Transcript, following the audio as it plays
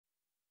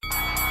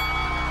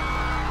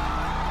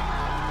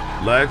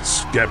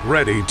Let's get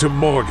ready to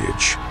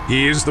mortgage.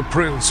 He is the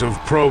prince of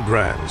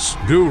programs,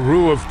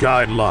 guru of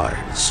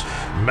guidelines,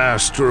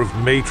 master of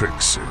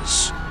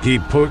matrices. He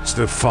puts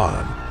the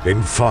fun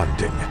in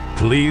funding.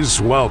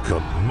 Please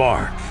welcome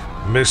Mark,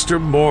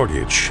 Mr.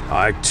 Mortgage,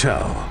 I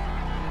tell.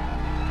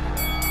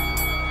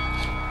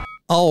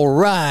 All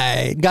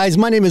right, guys,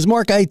 my name is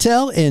Mark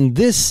Eitel, and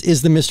this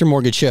is the Mr.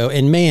 Mortgage Show.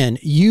 And man,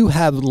 you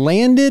have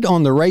landed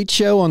on the right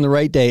show on the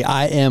right day.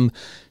 I am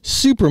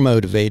super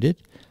motivated,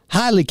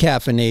 highly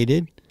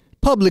caffeinated,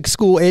 public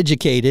school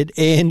educated,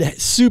 and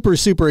super,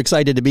 super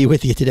excited to be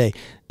with you today.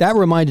 That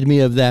reminded me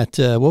of that,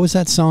 what was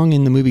that song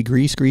in the movie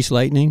Grease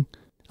Lightning?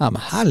 I'm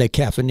highly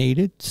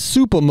caffeinated,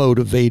 super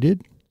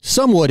motivated,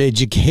 somewhat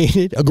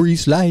educated, a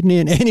grease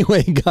lightning.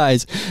 Anyway,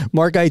 guys,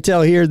 Mark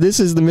Eitel here. This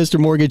is the Mr.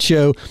 Mortgage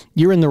Show.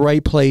 You're in the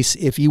right place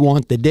if you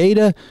want the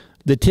data,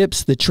 the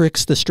tips, the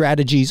tricks, the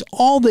strategies,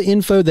 all the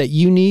info that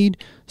you need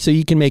so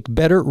you can make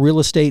better real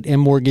estate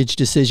and mortgage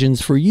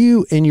decisions for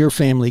you and your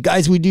family.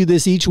 Guys, we do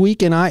this each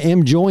week, and I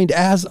am joined,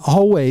 as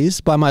always,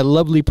 by my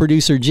lovely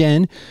producer,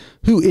 Jen,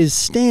 who is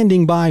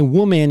standing by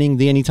womaning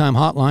the Anytime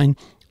Hotline.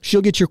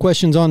 She'll get your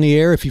questions on the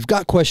air. If you've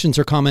got questions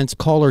or comments,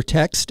 call or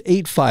text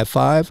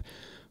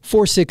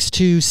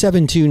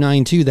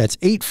 855-462-7292. That's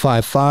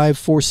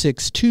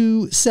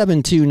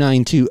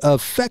 855-462-7292,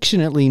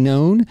 affectionately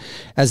known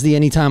as the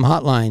Anytime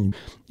Hotline.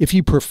 If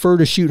you prefer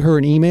to shoot her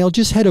an email,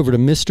 just head over to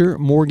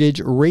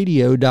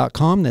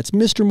mrmortgageradio.com. That's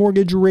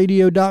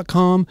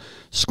mrmortgageradio.com.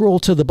 Scroll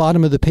to the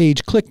bottom of the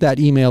page, click that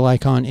email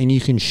icon, and you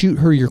can shoot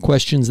her your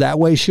questions. That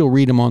way, she'll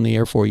read them on the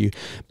air for you.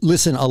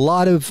 Listen, a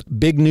lot of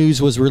big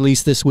news was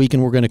released this week,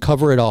 and we're going to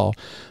cover it all.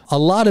 A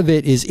lot of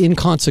it is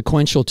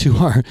inconsequential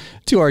to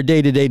our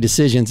day-to-day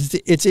decisions.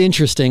 It's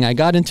interesting. I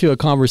got into a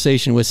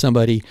conversation with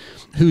somebody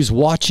who's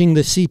watching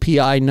the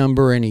CPI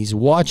number, and he's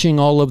watching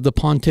all of the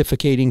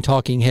pontificating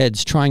talking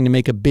heads trying to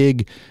make a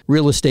big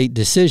real estate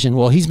decision.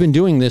 Well, he's been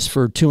doing this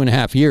for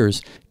 2.5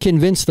 years,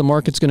 convinced the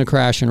market's going to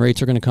crash and rates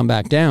are going to come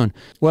back down.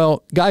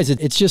 Well, guys,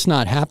 it's just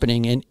not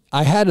happening. And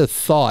I had a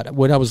thought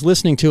when I was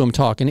listening to him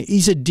talk, and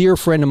he's a dear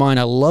friend of mine.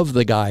 I love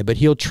the guy, but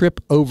he'll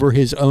trip over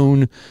his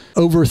own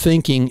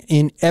overthinking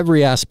in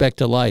every aspect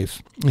of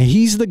life.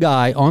 He's the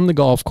guy on the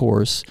golf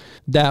course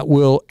that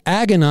will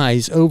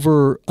agonize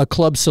over a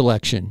club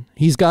selection.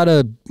 He's got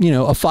a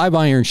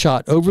 5-iron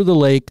shot over the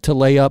lake to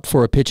lay up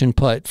for a pitch and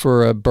putt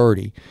for a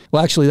birdie.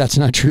 Well, actually, that's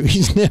not true.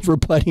 He's never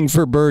putting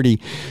for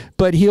birdie,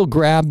 but he'll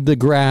grab the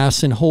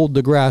grass and hold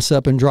the grass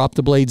up and drop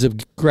the blades of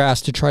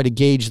grass to try to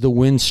gauge the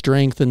wind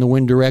strength and the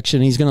wind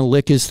direction. He's going to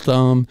lick his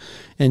thumb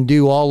and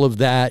do all of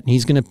that. And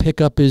he's going to pick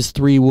up his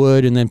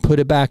 3-wood and then put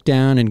it back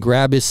down and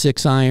grab his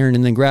 6-iron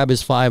and then grab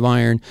his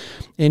 5-iron.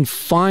 And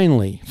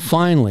finally,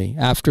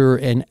 after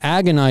an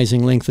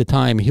agonizing length of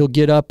time, he'll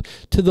get up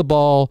to the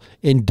ball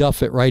and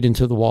duff it right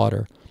into the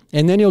water.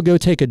 And then he'll go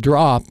take a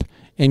drop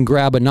and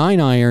grab a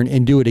 9-iron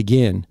and do it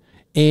again.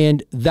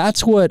 And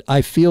that's what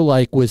I feel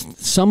like with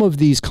some of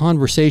these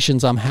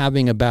conversations I'm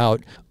having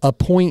about a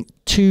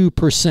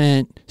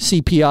 0.2%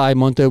 CPI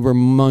month over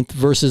month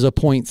versus a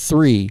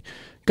 0.3.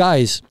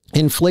 Guys,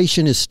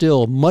 inflation is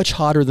still much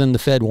hotter than the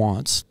Fed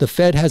wants. The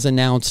Fed has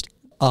announced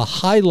a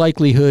high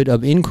likelihood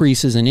of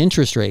increases in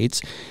interest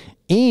rates,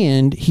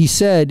 and he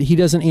said he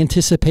doesn't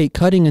anticipate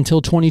cutting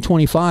until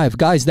 2025.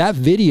 Guys, that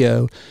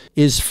video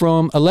is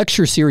from a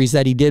lecture series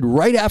that he did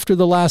right after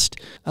the last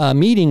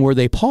meeting where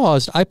they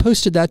paused. I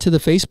posted that to the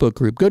Facebook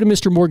group. Go to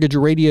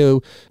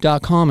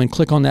mrmortgageradio.com and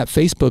click on that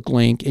Facebook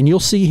link, and you'll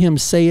see him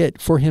say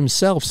it for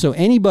himself. So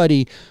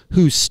anybody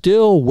who's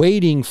still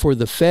waiting for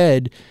the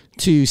Fed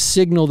to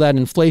signal that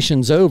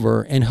inflation's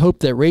over and hope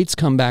that rates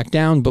come back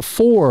down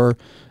before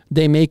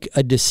they make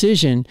a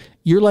decision,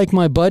 you're like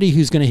my buddy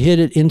who's going to hit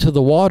it into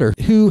the water,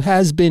 who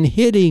has been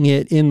hitting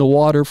it in the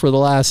water for the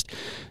last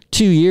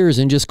 2 years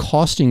and just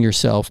costing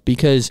yourself,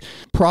 because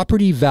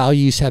property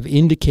values have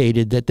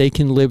indicated that they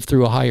can live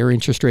through a higher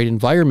interest rate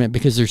environment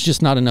because there's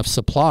just not enough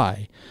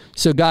supply.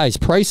 So guys,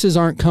 prices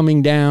aren't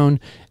coming down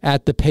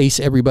at the pace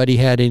everybody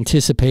had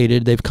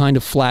anticipated. They've kind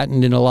of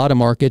flattened in a lot of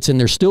markets, and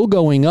they're still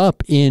going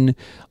up in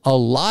a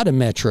lot of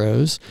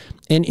metros,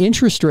 and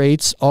interest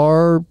rates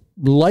are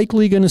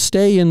likely going to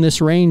stay in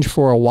this range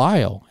for a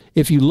while.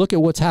 If you look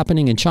at what's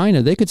happening in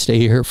China, they could stay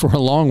here for a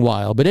long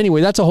while. But anyway,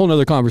 that's a whole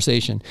nother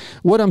conversation.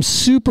 What I'm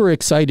super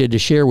excited to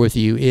share with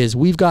you is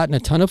we've gotten a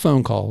ton of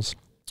phone calls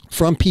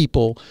from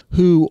people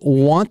who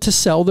want to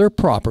sell their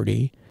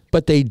property,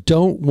 but they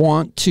don't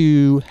want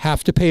to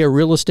have to pay a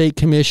real estate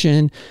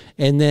commission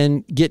and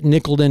then get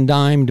nickeled and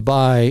dimed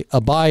by a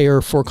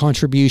buyer for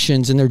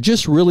contributions. And they're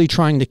just really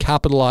trying to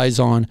capitalize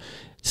on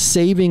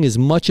saving as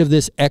much of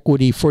this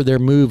equity for their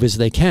move as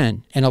they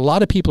can. And a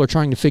lot of people are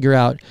trying to figure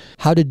out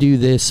how to do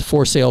this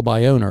for sale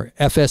by owner,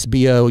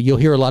 FSBO. You'll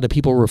hear a lot of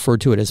people refer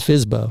to it as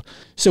FSBO.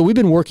 So we've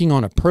been working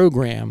on a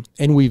program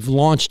and we've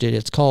launched it.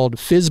 It's called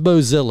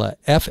FSBOZilla,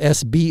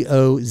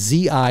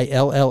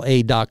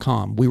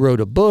 FSBOZilla.com. We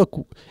wrote a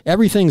book.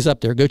 Everything's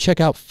up there. Go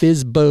check out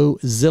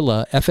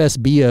FSBOZilla,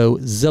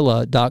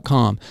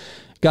 FSBOZilla.com.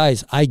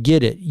 Guys, I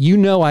get it. You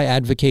know I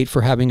advocate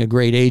for having a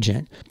great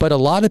agent, but a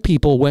lot of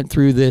people went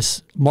through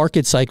this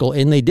market cycle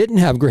and they didn't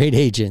have great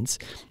agents.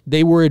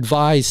 They were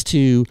advised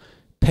to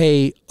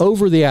pay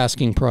over the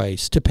asking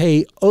price, to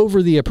pay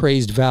over the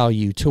appraised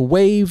value, to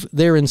waive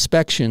their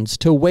inspections,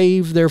 to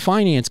waive their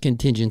finance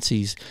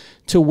contingencies,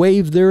 to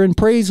waive their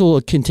appraisal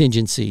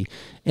contingency.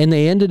 And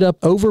they ended up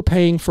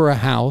overpaying for a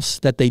house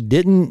that they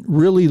didn't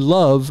really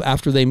love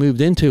after they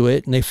moved into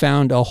it. And they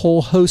found a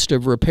whole host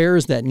of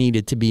repairs that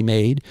needed to be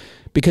made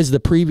because the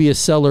previous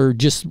seller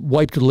just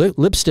wiped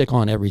lipstick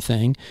on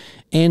everything.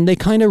 And they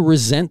kind of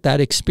resent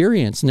that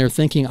experience. And they're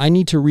thinking, I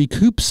need to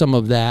recoup some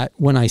of that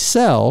when I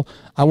sell.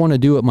 I want to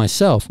do it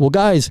myself. Well,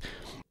 guys,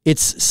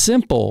 it's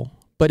simple,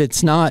 but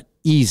it's not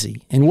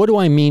easy. And what do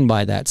I mean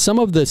by that? Some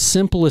of the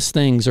simplest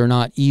things are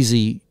not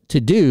easy to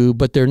do,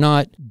 but they're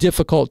not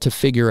difficult to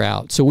figure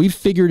out. So we've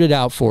figured it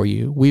out for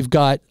you. We've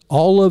got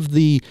all of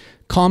the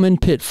common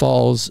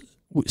pitfalls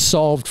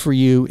solved for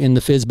you in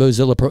the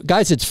FSBOZilla Pro.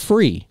 Guys, it's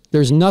free.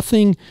 There's no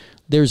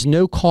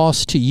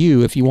cost to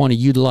you if you want to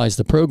utilize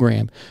the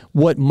program.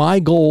 What my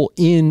goal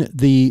in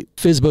the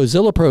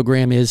FSBOZilla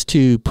program is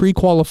to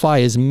pre-qualify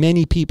as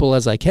many people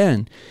as I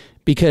can,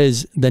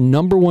 because the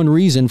number one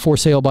reason for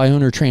sale by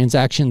owner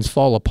transactions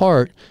fall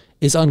apart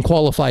is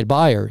unqualified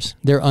buyers.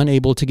 They're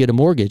unable to get a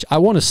mortgage. I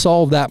want to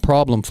solve that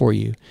problem for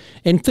you.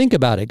 And think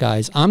about it,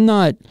 guys. I'm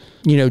not,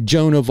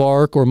 Joan of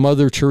Arc or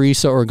Mother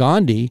Teresa or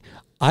Gandhi.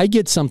 I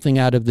get something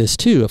out of this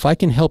too. If I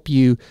can help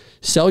you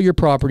sell your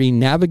property,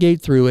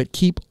 navigate through it,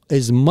 keep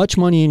as much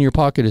money in your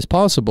pocket as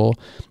possible,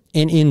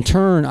 and in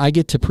turn, I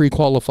get to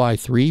pre-qualify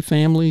 3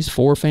 families,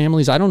 4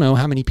 families. I don't know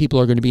how many people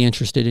are going to be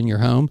interested in your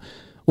home.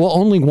 Well,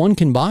 only one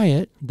can buy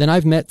it. Then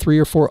I've met 3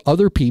 or 4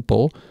 other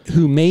people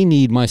who may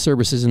need my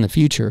services in the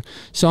future.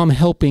 So I'm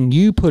helping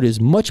you put as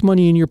much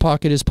money in your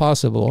pocket as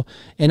possible,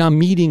 and I'm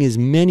meeting as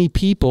many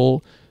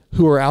people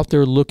who are out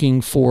there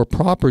looking for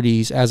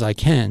properties as I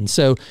can.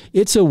 So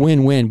it's a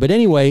win-win. But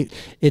anyway,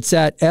 it's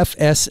at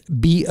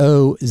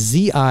FSBOZilla,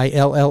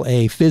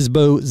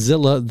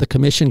 FSBOZilla, the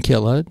commission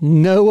killer.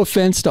 No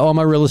offense to all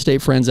my real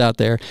estate friends out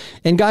there.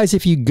 And guys,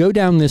 if you go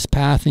down this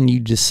path and you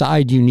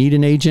decide you need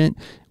an agent,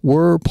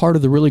 we're part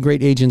of the Really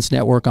Great Agents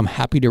Network. I'm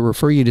happy to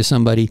refer you to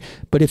somebody.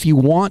 But if you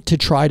want to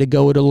try to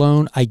go it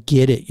alone, I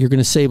get it. You're going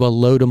to save a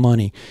load of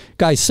money.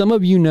 Guys, some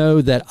of you know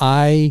that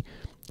I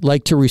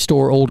like to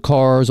restore old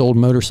cars, old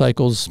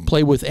motorcycles,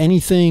 play with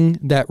anything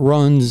that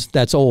runs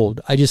that's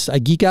old. I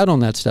geek out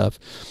on that stuff.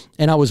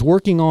 And I was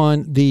working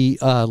on the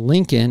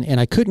Lincoln and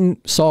I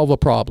couldn't solve a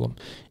problem.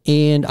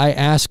 And I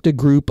asked a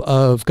group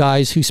of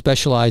guys who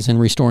specialize in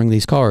restoring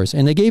these cars,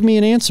 and they gave me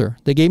an answer.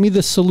 They gave me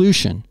the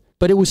solution,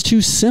 but it was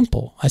too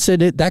simple. I said,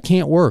 that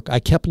can't work.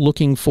 I kept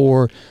looking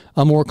for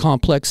a more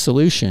complex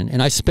solution,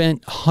 and I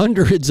spent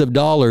hundreds of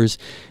dollars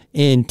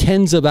and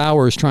tens of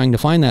hours trying to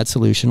find that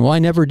solution. Well, I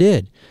never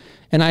did.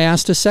 And I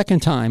asked a second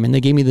time, and they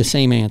gave me the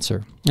same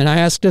answer. And I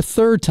asked a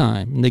third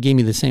time, and they gave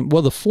me the same.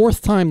 Well, the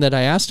fourth time that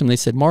I asked them, they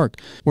said, Mark,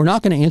 we're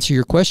not going to answer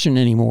your question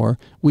anymore.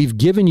 We've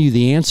given you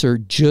the answer.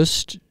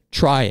 Just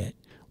try it.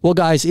 Well,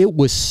 guys, it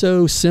was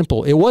so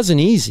simple. It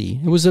wasn't easy.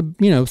 It was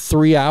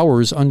 3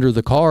 hours under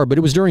the car, but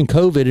it was during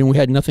COVID and we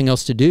had nothing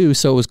else to do.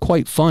 So it was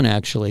quite fun,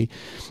 actually.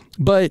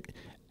 But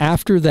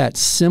after that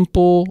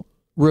simple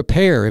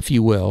repair, if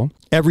you will,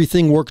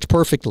 everything worked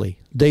perfectly.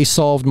 They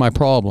solved my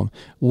problem.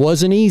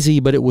 Wasn't easy,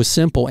 but it was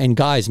simple. And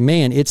guys,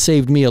 man, it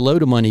saved me a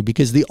load of money,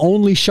 because the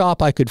only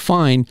shop I could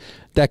find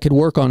that could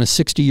work on a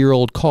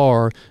 60-year-old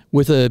car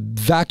with a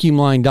vacuum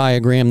line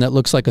diagram that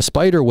looks like a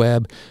spider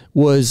web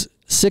was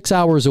 6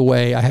 hours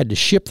away. I had to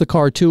ship the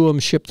car to them,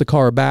 ship the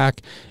car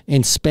back,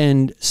 and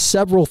spend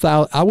several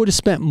thousand. I would have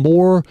spent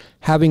more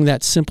having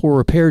that simple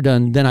repair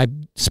done than I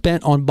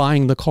spent on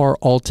buying the car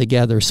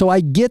altogether. So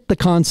I get the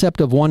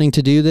concept of wanting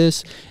to do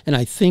this, and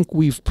I think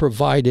we've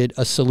provided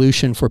a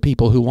solution for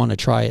people who want to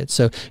try it.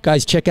 So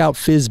guys, check out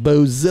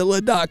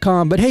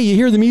FSBOZilla.com. But hey, you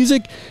hear the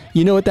music?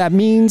 You know what that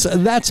means?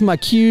 That's my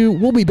cue.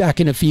 We'll be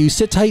back in a few.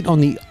 Sit tight. On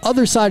the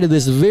other side of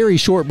this very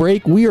short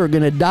break, we are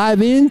going to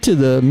dive into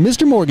the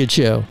Mr. Mortgage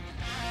Show.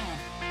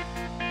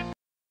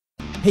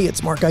 Hey,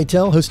 it's Mark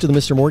Eitel, host of the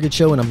Mr. Mortgage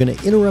Show, and I'm going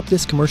to interrupt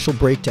this commercial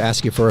break to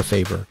ask you for a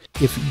favor.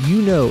 If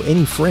you know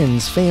any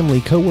friends,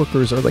 family,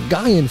 coworkers, or the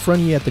guy in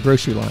front of you at the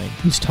grocery line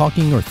who's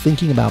talking or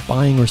thinking about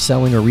buying or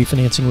selling or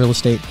refinancing real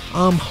estate,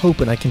 I'm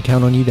hoping I can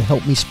count on you to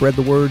help me spread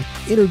the word,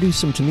 introduce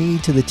them to me,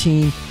 to the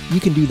team. You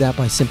can do that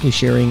by simply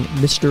sharing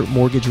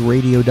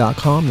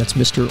MrMortgageRadio.com. That's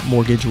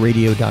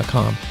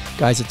MrMortgageRadio.com.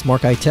 Guys, it's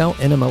Mark Eitel,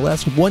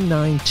 NMLS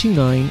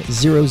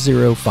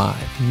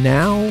 1929005.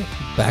 Now,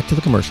 back to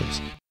the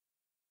commercials.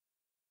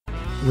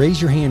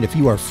 Raise your hand if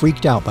you are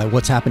freaked out by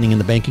what's happening in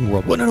the banking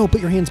world. Well, no, put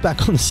your hands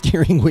back on the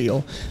steering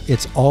wheel.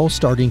 It's all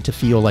starting to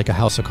feel like a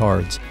house of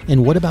cards.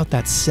 And what about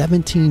that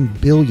 $17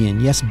 billion,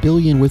 yes,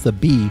 billion with a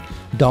B,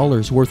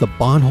 dollars worth of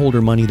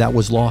bondholder money that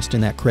was lost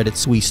in that Credit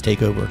Suisse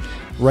takeover?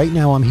 Right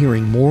now I'm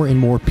hearing more and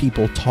more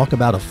people talk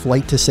about a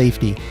flight to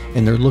safety,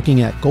 and they're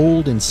looking at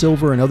gold and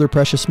silver and other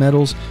precious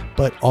metals,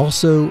 but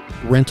also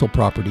rental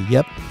property.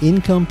 Yep,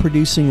 income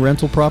producing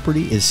rental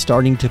property is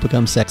starting to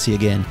become sexy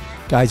again.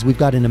 Guys, we've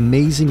got an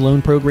amazing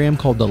loan program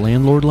called the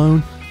Landlord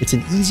Loan. It's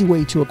an easy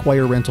way to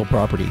acquire rental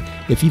property.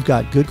 If you've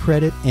got good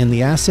credit and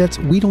the assets,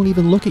 we don't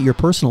even look at your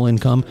personal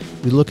income.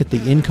 We look at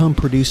the income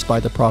produced by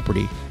the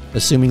property.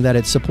 Assuming that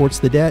it supports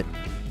the debt,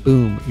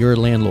 boom, you're a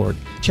landlord.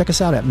 Check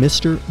us out at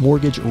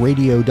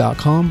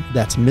MrMortgageRadio.com.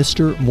 That's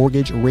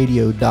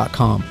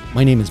MrMortgageRadio.com.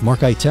 My name is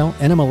Mark Eitel,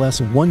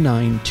 NMLS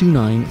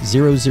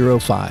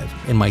 1929005,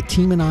 and my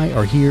team and I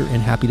are here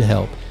and happy to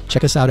help.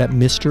 Check us out at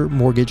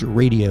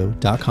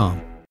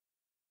MrMortgageRadio.com.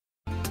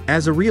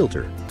 As a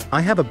realtor,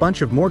 I have a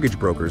bunch of mortgage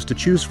brokers to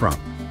choose from,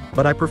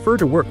 but I prefer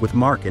to work with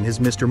Mark and his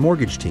Mr.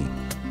 Mortgage team.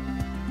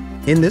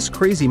 In this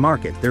crazy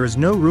market, there is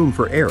no room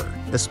for error,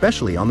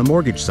 especially on the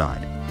mortgage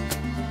side.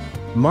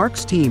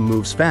 Mark's team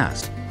moves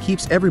fast,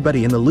 keeps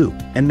everybody in the loop,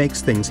 and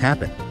makes things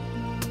happen.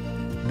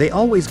 They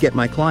always get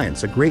my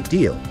clients a great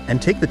deal and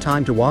take the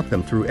time to walk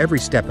them through every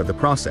step of the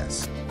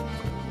process.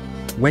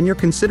 When you're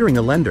considering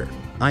a lender,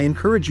 I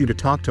encourage you to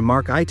talk to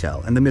Mark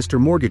Eitel and the Mr.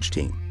 Mortgage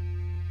team.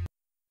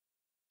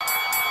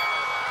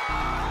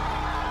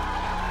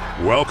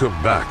 Welcome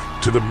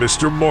back to the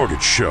Mr.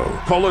 Mortgage Show.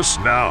 Call us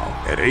now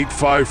at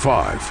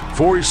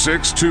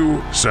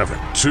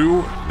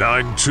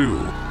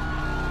 855-462-7292.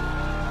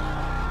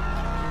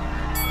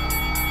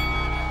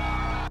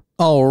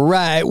 All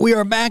right, we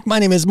are back. My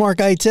name is Mark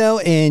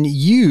Eitel, and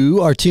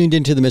you are tuned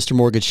into the Mr.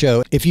 Mortgage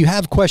Show. If you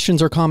have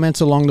questions or comments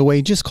along the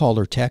way, just call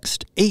or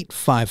text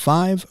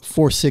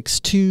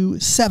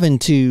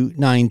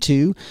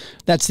 855-462-7292.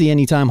 That's the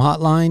Anytime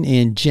Hotline,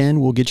 and Jen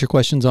will get your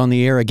questions on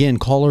the air. Again,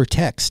 call or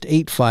text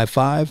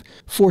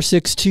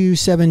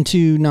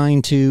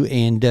 855-462-7292,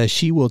 and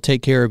she will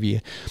take care of you.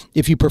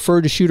 If you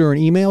prefer to shoot her an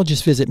email,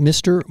 just visit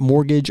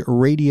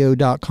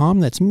MrMortgageRadio.com.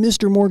 That's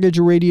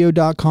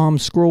MrMortgageRadio.com.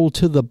 Scroll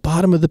to the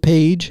bottom of the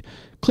page,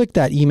 click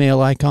that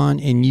email icon,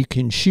 and you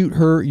can shoot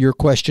her your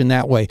question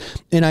that way.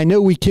 And I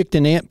know we kicked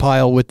an ant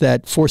pile with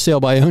that for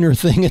sale by owner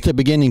thing at the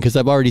beginning because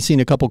I've already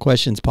seen a couple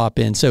questions pop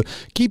in. So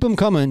keep them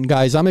coming,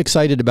 guys. I'm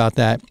excited about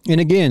that.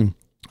 And again,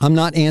 I'm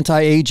not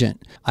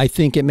anti-agent. I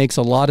think it makes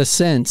a lot of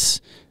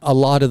sense a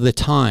lot of the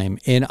time.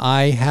 And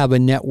I have a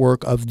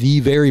network of the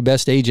very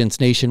best agents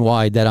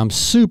nationwide that I'm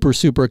super,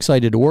 super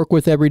excited to work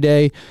with every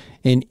day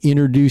and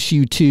introduce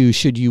you to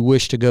should you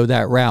wish to go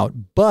that route.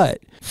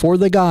 But for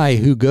the guy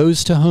who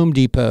goes to Home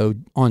Depot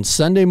on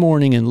Sunday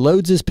morning and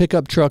loads his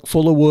pickup truck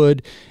full of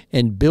wood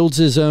and builds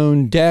his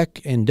own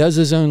deck and does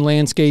his own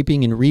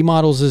landscaping and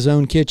remodels his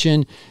own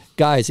kitchen,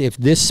 guys, if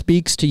this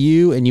speaks to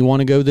you and you want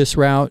to go this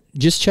route,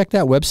 just check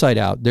that website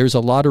out. There's a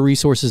lot of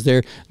resources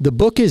there. The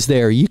book is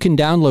there. You can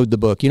download the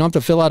book. You don't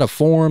have to fill out a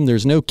form.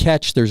 There's no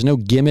catch. There's no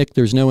gimmick.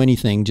 There's no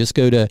anything. Just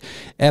go to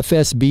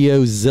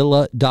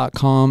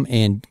FSBOZilla.com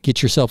and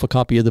get yourself a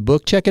copy of the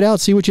book. Check it out.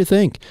 See what you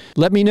think.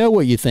 Let me know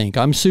what you think.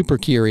 I'm super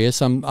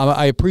curious.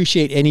 I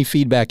appreciate any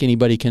feedback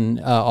anybody can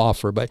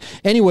offer. But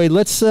anyway,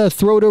 let's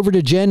throw it over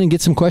to Jen and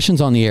get some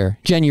questions on the air.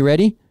 Jen, you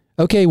ready?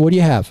 Okay, what do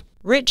you have?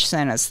 Rich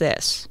sent us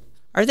this.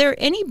 Are there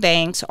any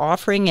banks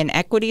offering an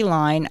equity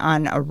line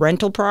on a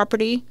rental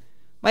property?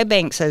 My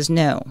bank says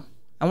no.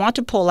 I want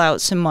to pull out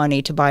some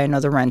money to buy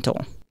another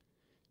rental.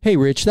 Hey,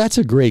 Rich, that's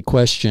a great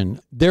question.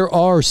 There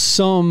are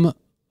some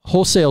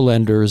wholesale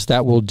lenders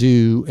that will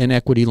do an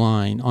equity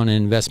line on an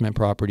investment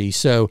property.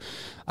 So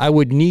I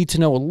would need to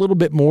know a little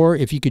bit more.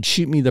 If you could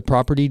shoot me the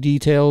property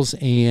details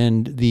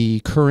and the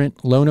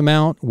current loan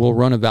amount, we'll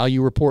run a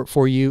value report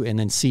for you and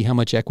then see how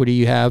much equity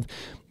you have.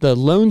 The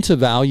loan to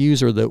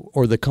values or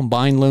the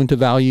combined loan to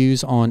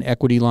values on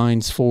equity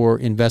lines for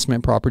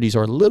investment properties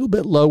are a little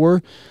bit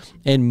lower.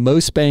 And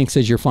most banks,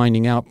 as you're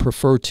finding out,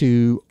 prefer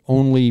to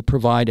only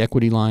provide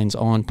equity lines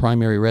on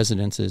primary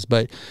residences.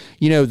 But,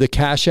 you know, the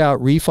cash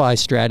out refi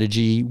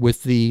strategy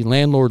with the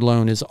landlord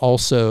loan is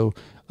also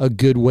a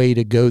good way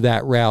to go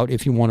that route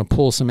if you want to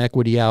pull some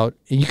equity out.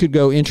 And you could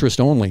go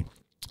interest only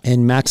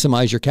and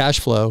maximize your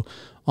cash flow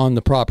on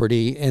the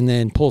property and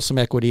then pull some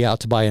equity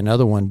out to buy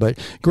another one. But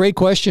great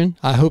question.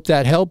 I hope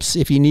that helps.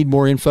 If you need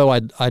more info,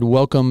 I'd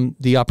welcome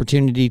the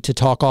opportunity to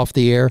talk off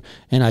the air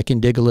and I can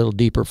dig a little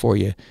deeper for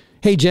you.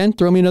 Hey, Jen,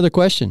 throw me another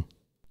question.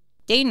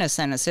 Dana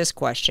sent us this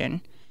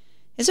question.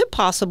 Is it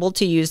possible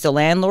to use the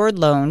landlord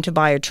loan to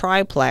buy a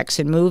triplex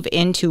and move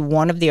into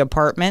one of the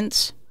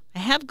apartments? I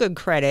have good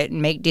credit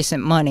and make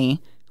decent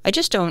money. I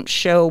just don't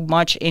show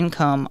much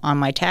income on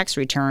my tax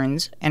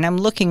returns, and I'm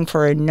looking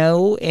for a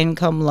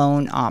no-income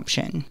loan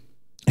option.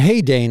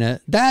 Hey, Dana,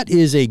 that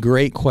is a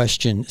great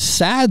question.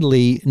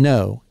 Sadly,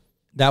 no,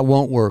 that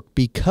won't work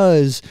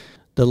because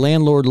the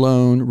landlord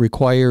loan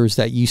requires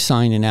that you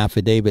sign an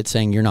affidavit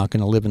saying you're not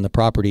going to live in the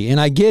property. And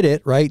I get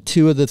it, right?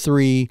 2 of the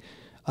 3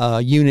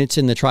 units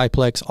in the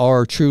triplex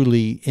are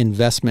truly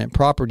investment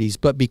properties,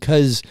 but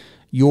because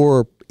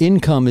your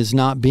income is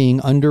not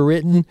being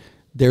underwritten,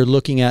 they're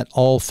looking at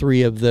all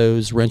 3 of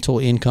those rental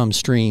income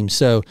streams.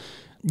 So,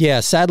 yeah,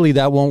 sadly,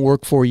 that won't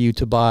work for you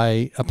to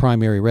buy a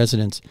primary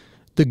residence.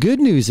 The good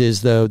news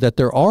is, though, that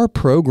there are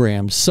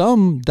programs,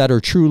 some that are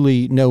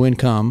truly no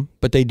income,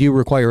 but they do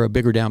require a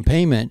bigger down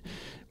payment.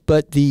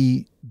 But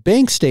the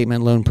bank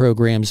statement loan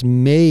programs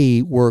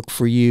may work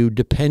for you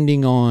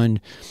depending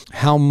on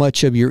how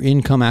much of your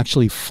income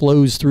actually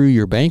flows through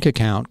your bank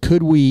account.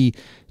 Could we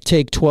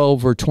take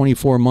 12 or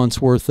 24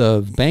 months worth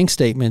of bank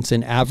statements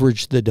and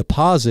average the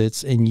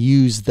deposits and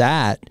use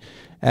that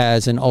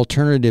as an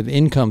alternative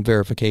income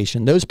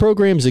verification? Those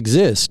programs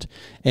exist,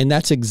 and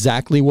that's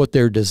exactly what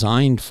they're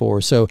designed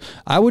for. So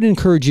I would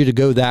encourage you to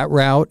go that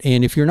route.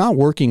 And if you're not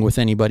working with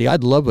anybody,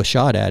 I'd love a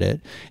shot at it.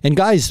 And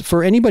guys,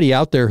 for anybody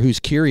out there who's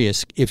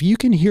curious, if you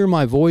can hear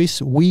my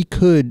voice, we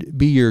could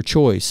be your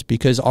choice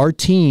because our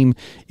team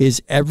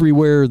is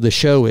everywhere the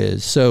show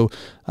is. So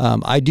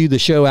I do the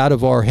show out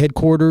of our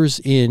headquarters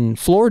in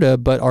Florida,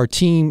 but our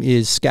team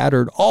is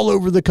scattered all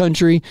over the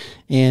country,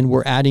 and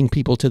we're adding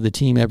people to the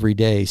team every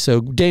day.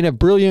 So, Dana,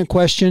 brilliant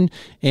question,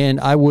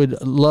 and I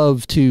would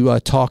love to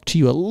talk to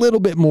you a little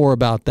bit more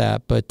about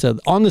that. But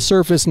on the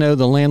surface, no,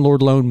 the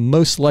landlord loan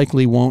most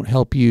likely won't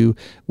help you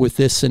with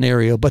this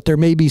scenario, but there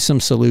may be some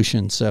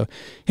solutions. So,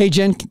 hey,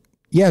 Jen,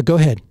 yeah, go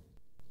ahead.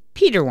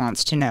 Peter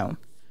wants to know.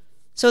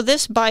 So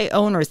this buy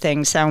owner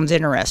thing sounds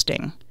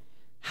interesting.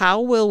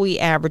 How will we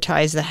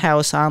advertise the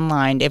house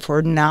online if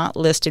we're not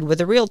listed with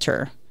a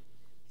realtor?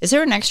 Is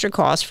there an extra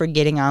cost for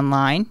getting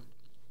online?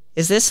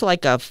 Is this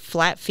like a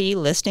flat fee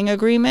listing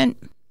agreement?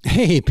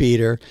 Hey,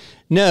 Peter.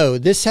 No,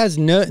 this has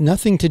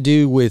nothing to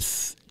do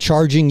with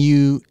charging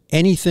you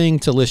anything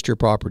to list your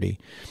property.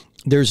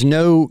 There's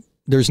no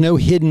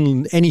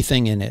hidden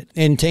anything in it.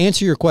 And to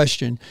answer your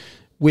question,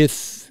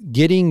 with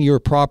getting your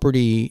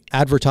property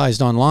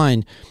advertised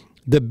online,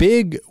 the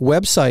big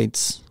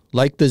websites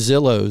like the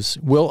Zillows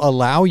will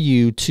allow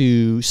you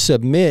to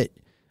submit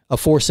a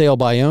for sale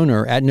by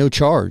owner at no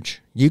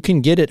charge. You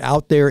can get it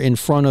out there in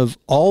front of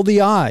all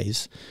the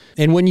eyes.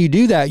 And when you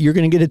do that, you're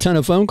going to get a ton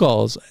of phone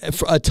calls,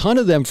 a ton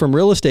of them from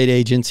real estate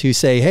agents who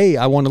say, hey,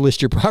 I want to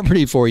list your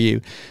property for you.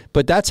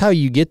 But that's how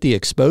you get the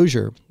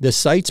exposure. The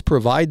sites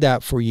provide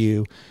that for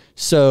you.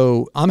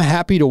 So I'm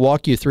happy to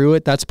walk you through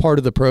it. That's part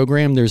of the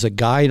program. There's a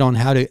guide on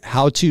how to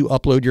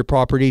upload your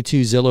property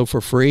to Zillow for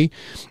free.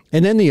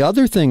 And then the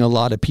other thing a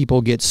lot of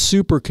people get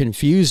super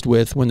confused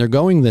with when they're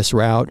going this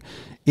route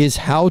is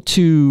how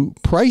to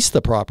price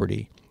the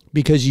property,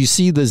 because you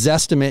see the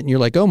Zestimate and you're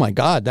like, oh my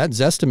God, that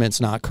Zestimate's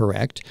not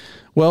correct.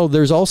 Well,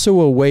 there's also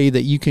a way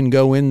that you can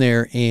go in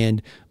there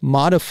and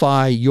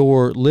modify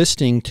your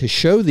listing to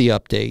show the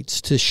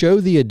updates, to show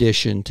the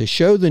addition, to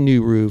show the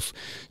new roof.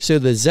 So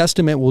the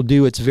Zestimate will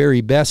do its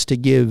very best to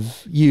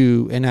give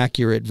you an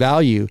accurate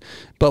value.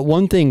 But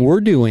one thing we're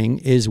doing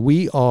is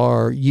we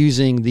are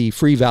using the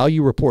free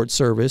value report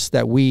service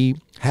that we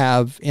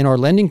have in our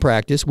lending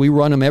practice. We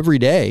run them every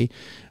day.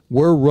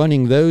 We're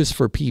running those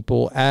for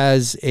people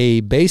as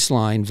a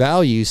baseline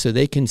value so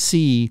they can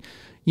see,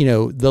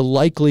 the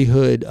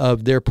likelihood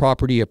of their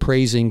property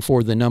appraising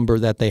for the number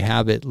that they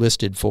have it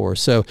listed for.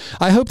 So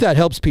I hope that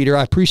helps, Peter.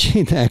 I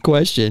appreciate that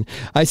question.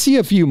 I see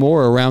a few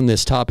more around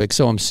this topic,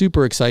 so I'm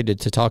super excited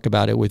to talk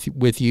about it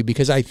with you,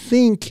 because I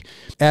think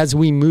as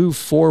we move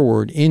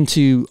forward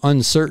into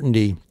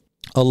uncertainty,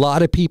 a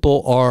lot of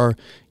people are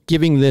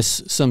giving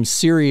this some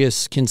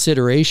serious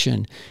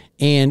consideration.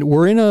 And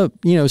we're in a,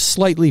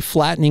 slightly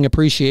flattening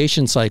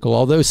appreciation cycle,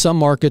 although some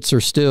markets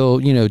are still,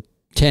 8,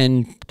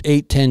 10,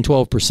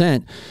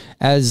 12%.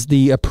 As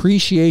the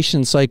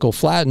appreciation cycle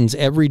flattens,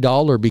 every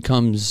dollar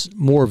becomes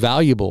more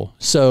valuable.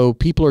 So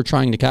people are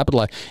trying to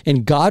capitalize.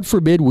 And God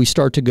forbid we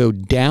start to go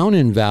down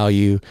in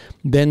value,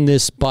 then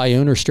this buy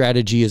owner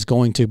strategy is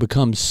going to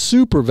become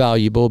super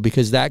valuable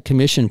because that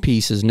commission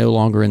piece is no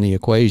longer in the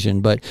equation.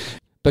 But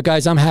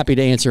guys, I'm happy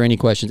to answer any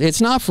questions. It's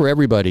not for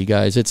everybody,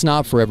 guys. It's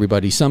not for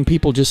everybody. Some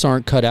people just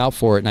aren't cut out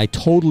for it, and I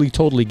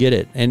totally get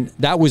it. And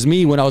that was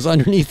me when I was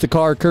underneath the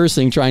car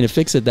cursing, trying to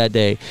fix it that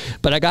day.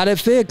 But I got it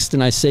fixed,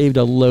 and I saved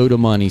a load of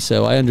money,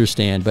 so I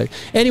understand. But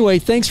anyway,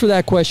 thanks for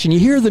that question. You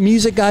hear the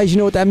music, guys? You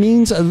know what that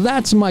means?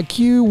 That's my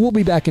cue. We'll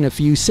be back in a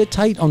few. Sit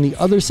tight on the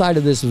other side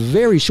of this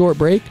very short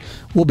break.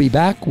 We'll be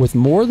back with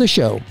more of the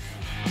show.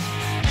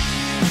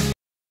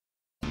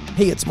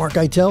 Hey, it's Mark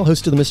Eitel,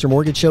 host of the Mr.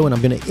 Mortgage Show, and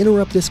I'm going to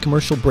interrupt this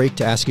commercial break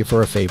to ask you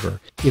for a favor.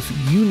 If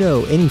you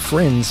know any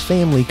friends,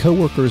 family,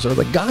 coworkers, or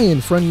the guy in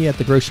front of you at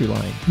the grocery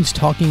line who's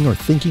talking or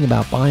thinking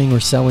about buying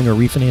or selling or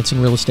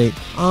refinancing real estate,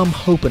 I'm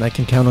hoping I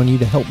can count on you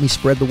to help me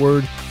spread the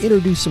word,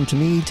 introduce them to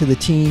me, to the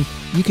team.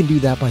 You can do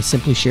that by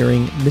simply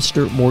sharing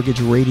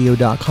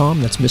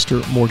MrMortgageRadio.com. That's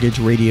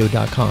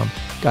MrMortgageRadio.com.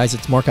 Guys,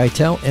 it's Mark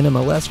Eitel,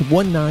 NMLS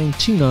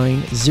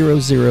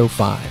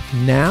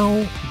 1929005.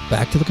 Now,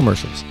 back to the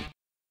commercials.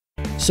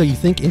 So you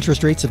think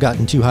interest rates have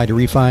gotten too high to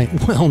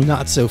refi? Well,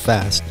 not so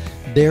fast.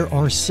 There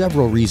are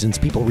several reasons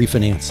people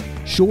refinance.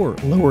 Sure,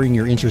 lowering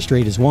your interest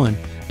rate is one,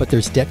 but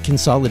there's debt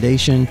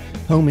consolidation,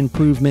 home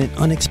improvement,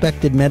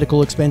 unexpected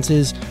medical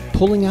expenses,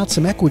 pulling out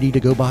some equity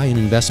to go buy an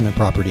investment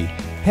property.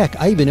 Heck,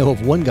 I even know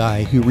of one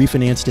guy who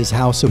refinanced his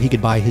house so he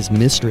could buy his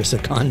mistress a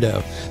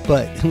condo.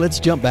 But let's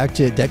jump back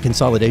to debt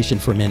consolidation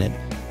for a minute.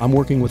 I'm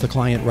working with a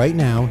client right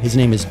now. His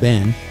name is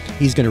Ben.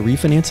 He's going to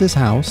refinance his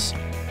house,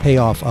 pay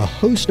off a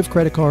host of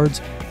credit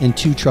cards, and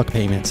 2 truck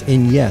payments.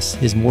 And yes,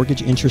 his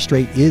mortgage interest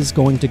rate is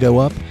going to go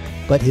up,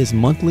 but his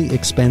monthly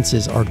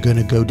expenses are going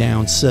to go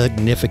down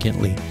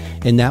significantly.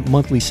 And that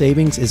monthly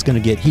savings is going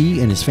to get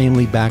he and his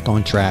family back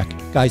on track.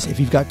 Guys, if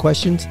you've got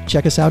questions,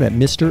 check us out at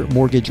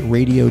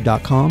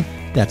MrMortgageRadio.com.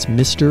 That's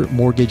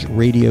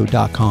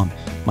MrMortgageRadio.com.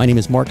 My name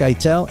is Mark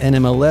Eitel,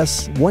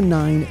 NMLS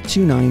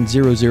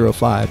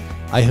 1929005.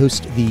 I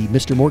host the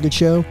Mr. Mortgage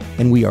Show,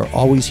 and we are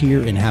always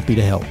here and happy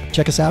to help.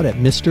 Check us out at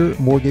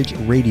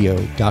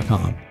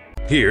MrMortgageRadio.com.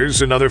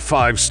 Here's another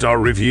 5-star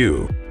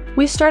review.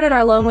 We started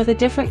our loan with a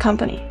different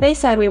company. They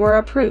said we were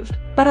approved,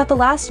 but at the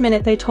last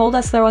minute they told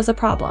us there was a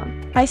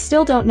problem. I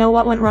still don't know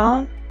what went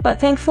wrong, but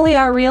thankfully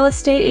our real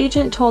estate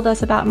agent told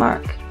us about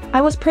Mark.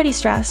 I was pretty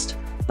stressed,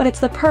 but it's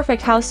the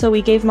perfect house, so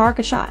we gave Mark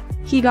a shot.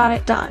 He got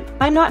it done.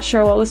 I'm not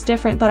sure what was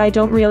different, but I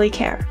don't really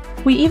care.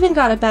 We even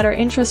got a better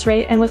interest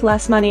rate and with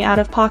less money out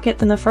of pocket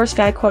than the first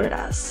guy quoted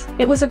us.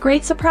 It was a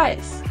great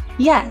surprise.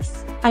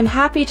 Yes, I'm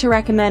happy to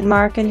recommend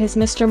Mark and his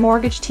Mr.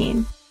 Mortgage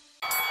team.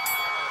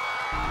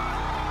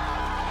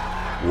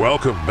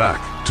 Welcome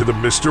back to the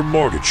Mr.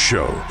 Mortgage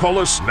Show. Call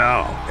us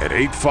now at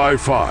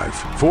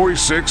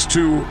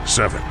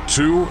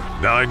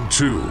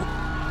 855-462-7292.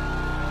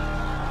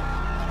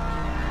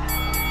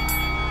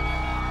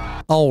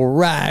 All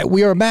right,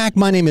 we are back.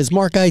 My name is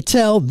Mark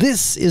Eitel.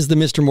 This is the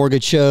Mr.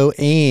 Mortgage Show,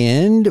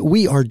 and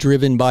we are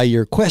driven by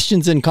your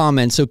questions and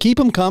comments. So keep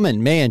them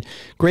coming. Man,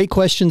 great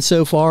questions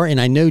so far,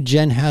 and I know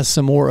Jen has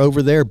some more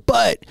over there.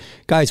 But,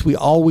 guys, we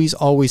always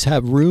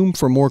have room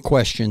for more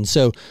questions.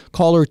 So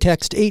call or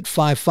text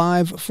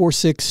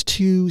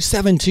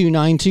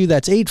 855-462-7292.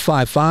 That's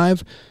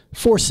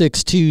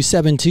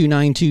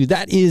 855-462-7292.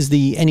 That is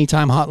the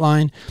Anytime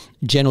Hotline.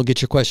 Jen will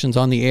get your questions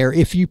on the air.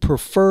 If you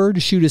prefer to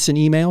shoot us an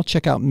email,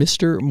 check out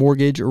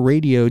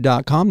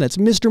MrMortgageRadio.com. That's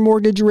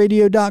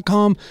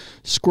MrMortgageRadio.com.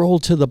 Scroll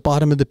to the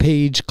bottom of the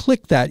page,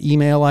 click that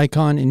email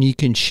icon, and you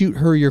can shoot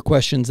her your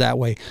questions that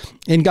way.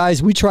 And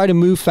guys, we try to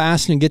move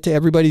fast and get to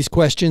everybody's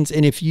questions.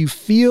 And if you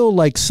feel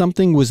like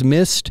something was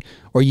missed,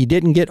 or you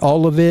didn't get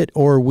all of it,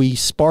 or we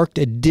sparked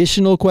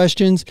additional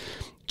questions,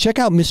 check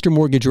out Mr.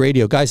 Mortgage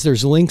Radio. Guys,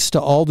 there's links to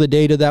all the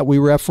data that we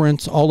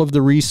reference, all of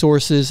the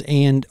resources,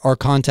 and our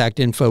contact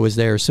info is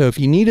there. So if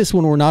you need us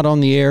when we're not on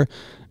the air,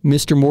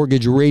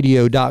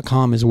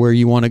 MrMortgageRadio.com is where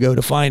you want to go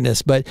to find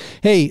us. But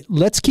hey,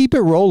 let's keep it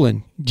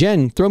rolling.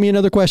 Jen, throw me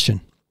another question.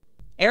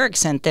 Eric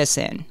sent this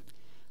in.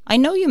 I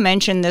know you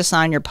mentioned this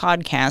on your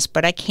podcast,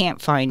 but I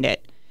can't find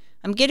it.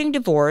 I'm getting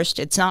divorced.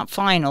 It's not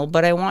final,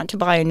 but I want to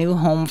buy a new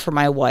home for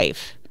my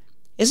wife.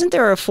 Isn't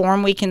there a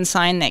form we can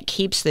sign that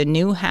keeps the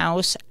new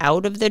house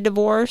out of the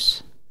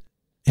divorce?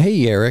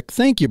 Hey, Eric.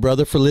 Thank you,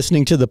 brother, for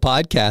listening to the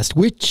podcast,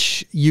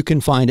 which you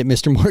can find at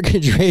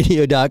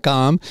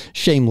MrMortgageRadio.com.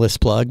 Shameless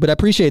plug, but I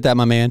appreciate that,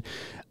 my man.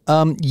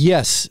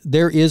 Yes,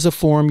 there is a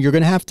form. You're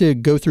going to have to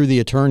go through the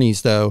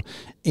attorneys, though.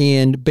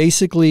 And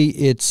basically,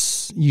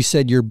 you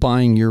said you're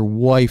buying your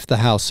wife the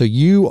house. So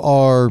you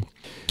are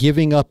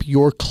giving up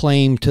your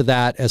claim to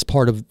that as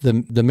part of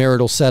the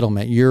marital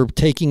settlement. You're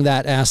taking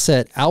that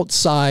asset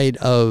outside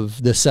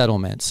of the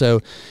settlement. So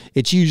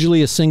it's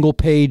usually a single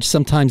page.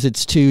 Sometimes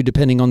it's 2,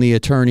 depending on the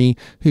attorney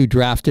who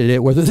drafted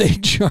it, whether they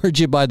charge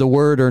you by the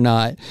word or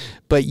not.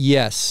 But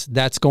yes,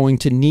 that's going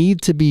to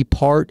need to be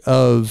part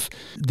of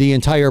the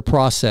entire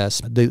process.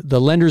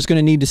 The lender's going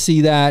to need to see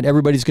that.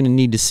 Everybody's going to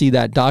need to see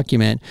that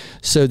document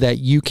so that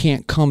you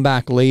can't come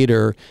back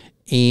later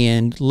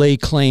and lay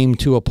claim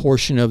to a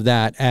portion of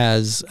that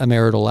as a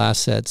marital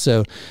asset.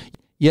 So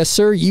yes,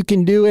 sir, you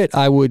can do it.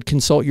 I would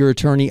consult your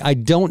attorney. I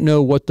don't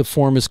know what the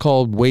form is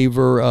called,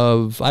 waiver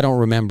of, I don't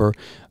remember.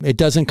 It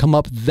doesn't come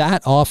up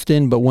that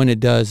often, but when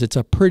it does, it's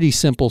a pretty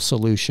simple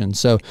solution.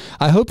 So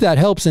I hope that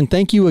helps. And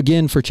thank you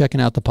again for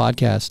checking out the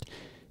podcast.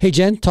 Hey,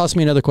 Jen, toss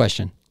me another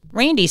question.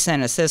 Randy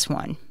sent us this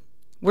one.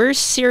 We're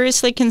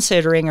seriously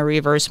considering a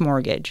reverse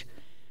mortgage.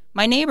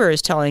 My neighbor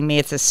is telling me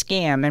it's a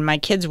scam and my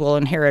kids will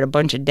inherit a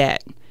bunch of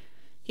debt.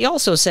 He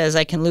also says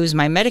I can lose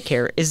my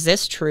Medicare. Is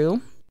this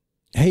true?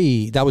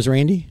 Hey, that was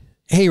Randy.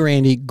 Hey,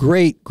 Randy,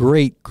 great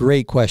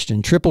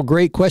question. Triple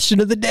great question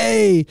of the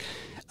day.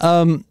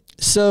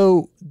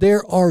 So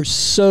there are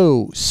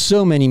so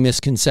many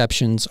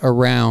misconceptions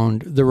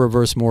around the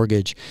reverse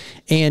mortgage.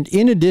 And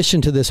in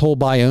addition to this whole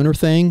buy owner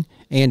thing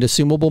and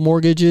assumable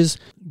mortgages,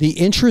 the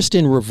interest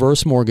in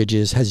reverse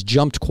mortgages has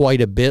jumped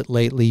quite a bit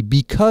lately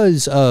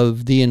because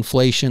of the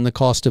inflation, the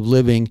cost of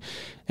living,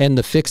 and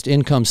the fixed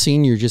income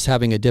senior just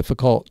having a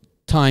difficult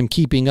time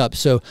keeping up.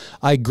 So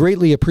I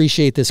greatly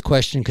appreciate this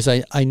question because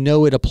I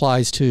know it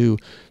applies to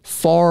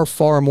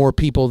far more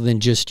people than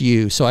just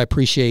you. So I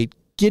appreciate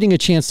getting a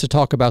chance to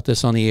talk about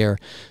this on the air.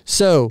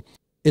 So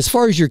as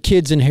far as your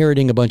kids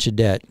inheriting a bunch of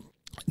debt,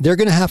 they're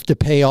going to have to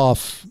pay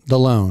off the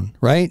loan,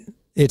 right?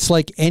 It's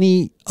like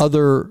any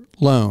other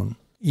loan.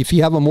 If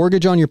you have a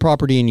mortgage on your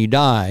property and you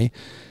die,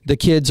 the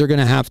kids are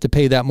going to have to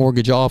pay that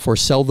mortgage off or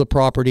sell the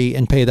property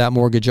and pay that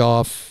mortgage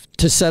off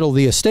to settle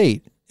the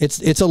estate.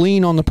 It's a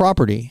lien on the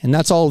property, and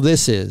that's all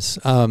this is.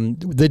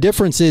 The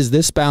difference is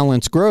this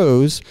balance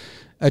grows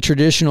a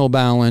traditional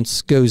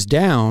balance goes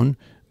down,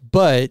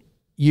 but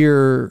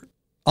your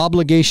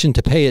obligation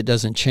to pay it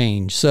doesn't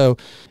change. So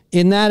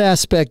in that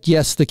aspect,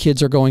 yes, the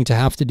kids are going to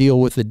have to deal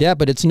with the debt,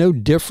 but it's no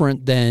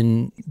different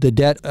than the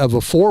debt of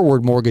a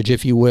forward mortgage,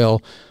 if you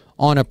will,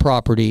 on a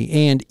property.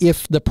 And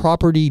if the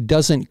property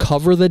doesn't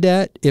cover the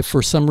debt, if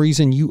for some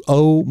reason you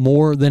owe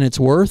more than it's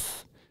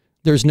worth,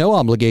 there's no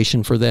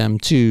obligation for them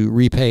to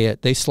repay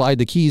it. They slide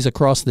the keys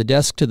across the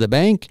desk to the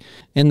bank,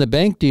 and the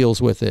bank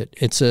deals with it.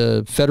 It's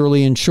a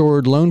federally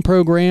insured loan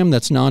program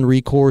that's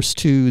non-recourse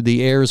to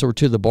the heirs or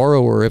to the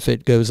borrower if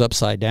it goes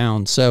upside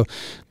down. So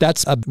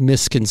that's a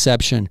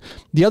misconception.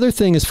 The other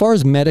thing, as far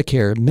as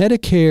Medicare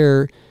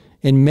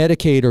and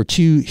Medicaid are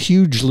two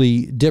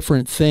hugely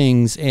different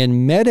things,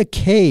 and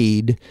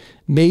Medicaid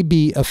may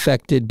be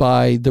affected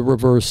by the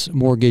reverse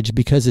mortgage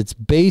because it's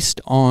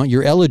based on,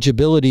 your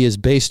eligibility is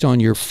based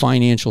on your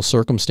financial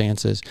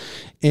circumstances.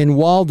 And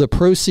while the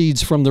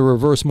proceeds from the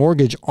reverse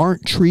mortgage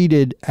aren't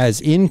treated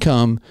as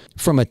income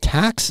from a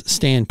tax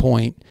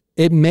standpoint,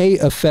 it may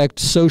affect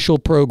social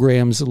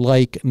programs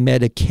like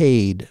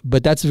Medicaid,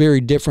 but that's very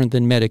different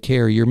than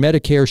Medicare. Your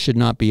Medicare should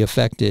not be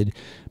affected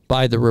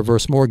by the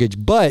reverse mortgage.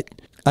 But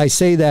I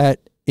say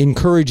that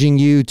encouraging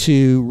you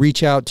to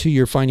reach out to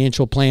your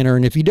financial planner.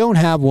 And if you don't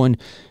have one,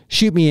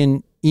 shoot me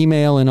an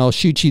email and I'll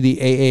shoot you the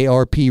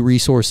AARP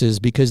resources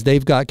because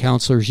they've got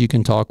counselors you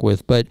can talk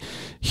with. But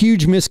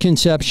huge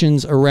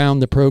misconceptions around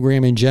the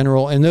program in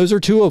general. And those are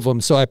two of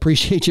them. So I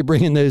appreciate you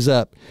bringing those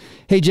up.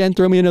 Hey, Jen,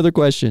 throw me another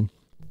question.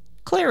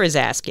 Claire is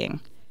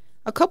asking,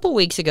 a couple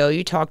weeks ago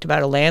you talked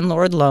about a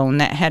landlord loan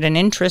that had an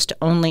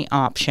interest-only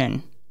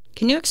option.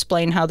 Can you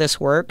explain how this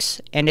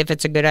works and if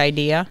it's a good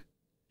idea?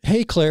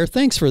 Hey, Claire,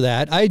 thanks for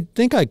that. I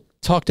think I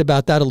talked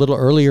about that a little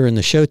earlier in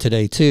the show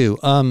today, too.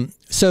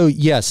 So,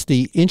 yes,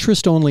 the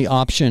interest-only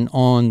option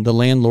on the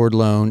landlord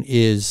loan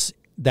is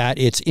that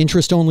it's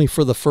interest-only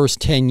for the first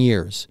 10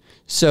 years.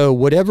 So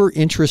whatever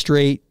interest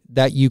rate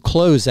that you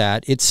close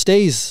at, it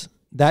stays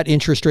that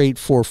interest rate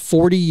for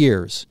 40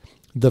 years.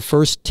 The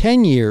first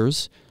 10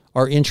 years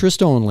are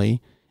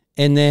interest-only,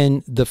 and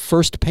then the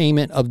first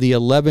payment of the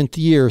 11th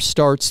year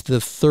starts the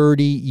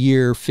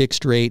 30-year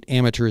fixed rate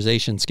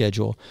amortization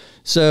schedule.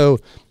 So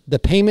the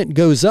payment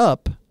goes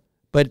up,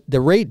 but the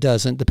rate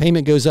doesn't. The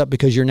payment goes up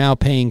because you're now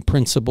paying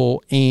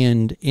principal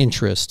and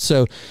interest.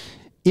 So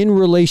in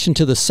relation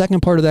to the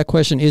second part of that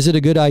question, is it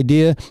a good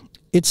idea?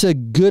 It's a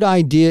good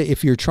idea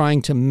if you're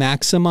trying to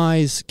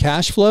maximize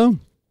cash flow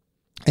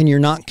and you're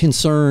not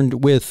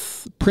concerned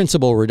with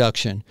principal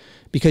reduction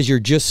because you're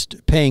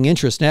just paying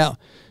interest. Now,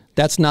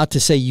 that's not to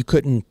say you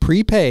couldn't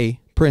prepay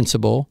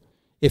principal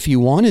if you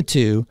wanted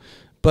to,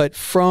 but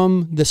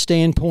from the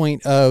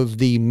standpoint of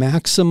the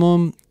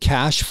maximum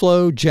cash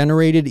flow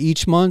generated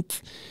each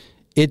month,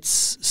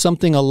 it's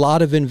something a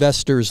lot of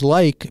investors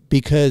like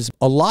because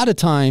a lot of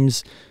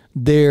times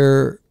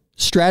their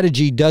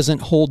strategy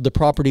doesn't hold the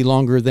property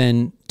longer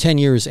than 10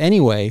 years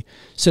anyway,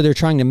 so they're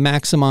trying to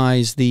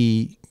maximize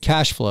the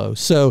cash flow.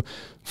 So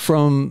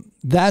from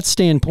that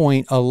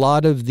standpoint, a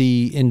lot of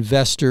the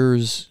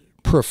investors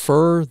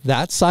prefer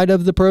that side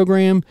of the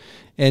program,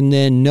 and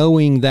then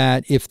knowing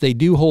that if they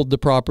do hold the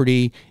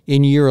property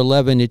in year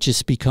 11, it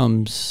just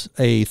becomes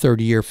a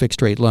 30-year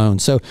fixed rate loan.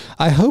 So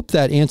I hope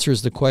that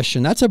answers the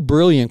question. That's a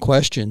brilliant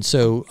question.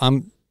 So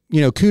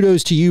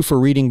kudos to you for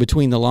reading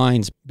between the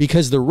lines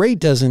because the rate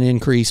doesn't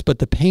increase, but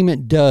the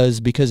payment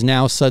does because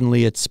now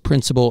suddenly it's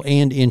principal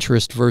and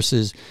interest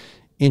versus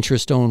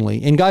interest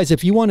only. And guys,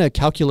 if you want to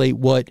calculate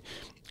what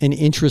an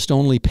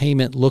interest-only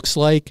payment looks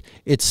like,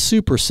 it's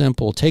super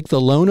simple. Take the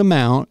loan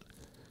amount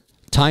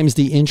times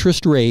the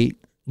interest rate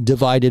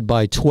divided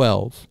by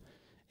 12.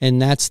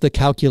 And that's the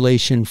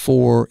calculation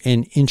for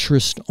an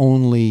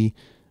interest-only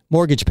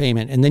mortgage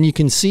payment. And then you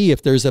can see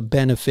if there's a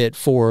benefit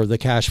for the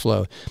cash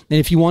flow. And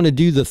if you want to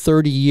do the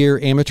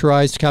 30-year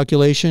amortized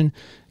calculation,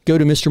 go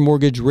to Mr.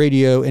 Mortgage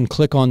Radio and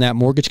click on that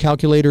mortgage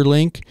calculator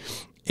link.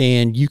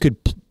 And you could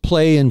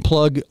play and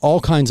plug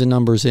all kinds of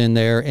numbers in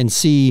there and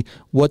see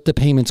what the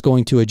payment's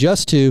going to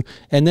adjust to,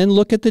 and then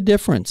look at the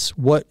difference,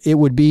 what it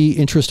would be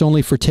interest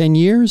only for 10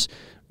 years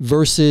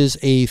versus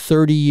a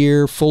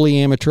 30-year fully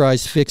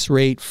amortized fixed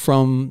rate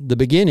from the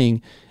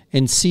beginning,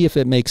 and see if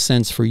it makes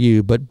sense for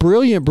you. But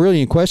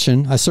brilliant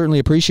question. I certainly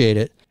appreciate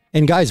it.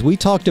 And guys, we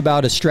talked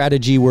about a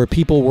strategy where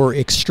people were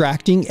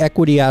extracting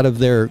equity out of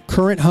their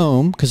current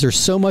home because there's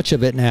so much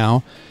of it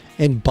now,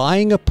 and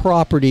buying a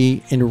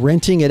property and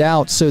renting it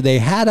out so they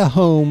had a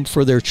home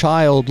for their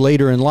child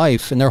later in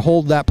life, and they'll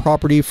hold that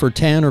property for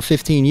 10 or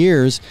 15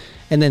 years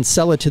and then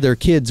sell it to their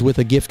kids with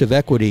a gift of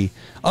equity.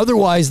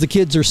 Otherwise, the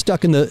kids are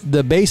stuck in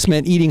the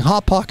basement eating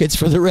Hot Pockets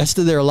for the rest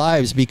of their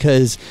lives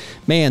because,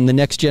 man, the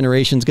next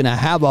generation's going to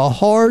have a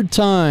hard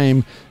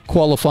time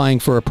qualifying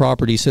for a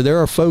property. So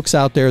there are folks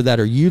out there that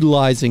are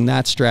utilizing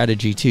that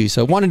strategy too.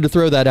 So I wanted to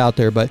throw that out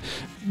there. But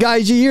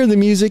guys, you hear the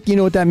music, you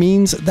know what that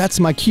means. That's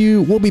my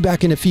cue. We'll be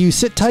back in a few.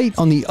 Sit tight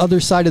on the other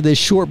side of this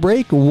short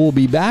break. We'll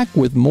be back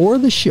with more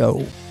of the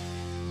show.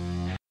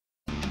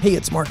 Hey,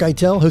 it's Mark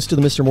Eitel, host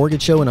of the Mr.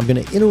 Mortgage Show, and I'm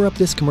going to interrupt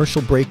this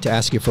commercial break to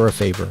ask you for a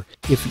favor.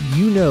 If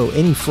you know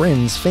any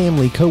friends,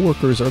 family,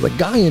 coworkers, or the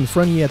guy in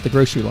front of you at the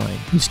grocery line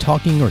who's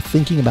talking or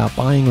thinking about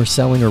buying or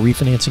selling or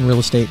refinancing real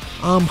estate,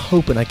 I'm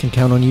hoping I can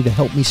count on you to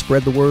help me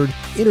spread the word,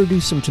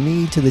 introduce them to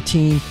me, to the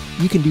team.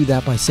 You can do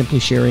that by simply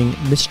sharing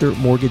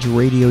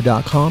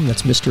MrMortgageRadio.com.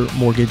 That's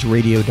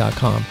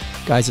MrMortgageRadio.com.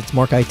 Guys, it's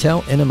Mark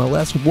Eitel,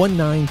 NMLS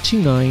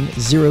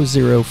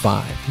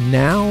 1929005.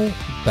 Now,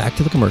 back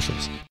to the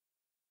commercials.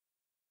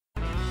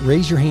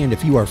 Raise your hand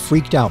if you are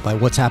freaked out by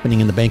what's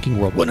happening in the banking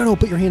world. Well, no,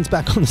 put your hands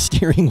back on the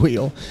steering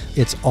wheel.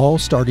 It's all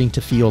starting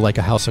to feel like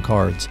a house of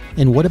cards.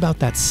 And what about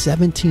that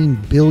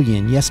 $17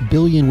 billion, yes,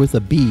 billion with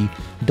a B,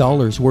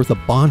 dollars worth of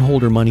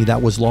bondholder money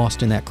that was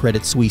lost in that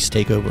Credit Suisse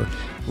takeover?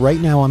 Right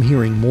now, I'm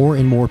hearing more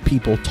and more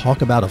people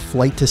talk about a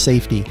flight to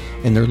safety,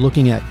 and they're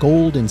looking at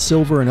gold and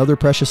silver and other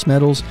precious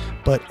metals,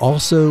 but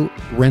also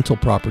rental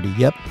property.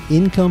 Yep,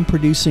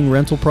 income-producing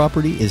rental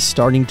property is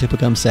starting to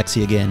become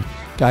sexy again.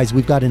 Guys,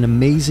 we've got an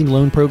amazing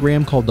loan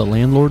program called the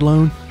Landlord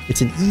Loan. It's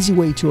an easy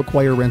way to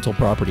acquire rental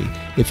property.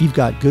 If you've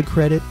got good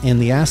credit and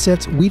the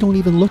assets, we don't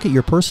even look at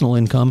your personal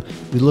income.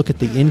 We look at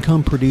the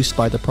income produced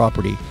by the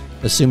property.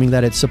 Assuming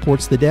that it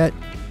supports the debt,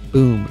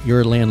 boom,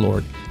 you're a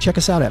landlord. Check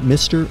us out at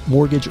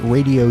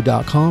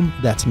MrMortgageRadio.com.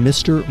 That's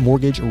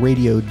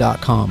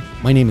MrMortgageRadio.com.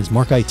 My name is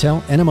Mark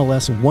Eitel,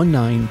 NMLS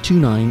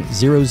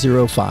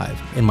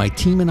 1929005, and my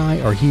team and I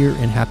are here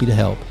and happy to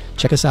help.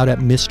 Check us out at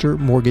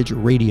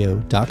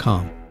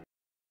MrMortgageRadio.com.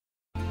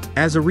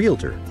 As a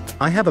realtor,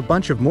 I have a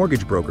bunch of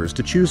mortgage brokers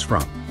to choose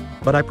from,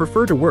 but I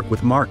prefer to work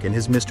with Mark and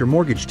his Mr.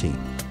 Mortgage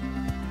team.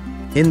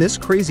 In this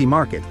crazy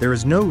market, there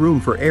is no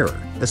room for error,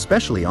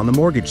 especially on the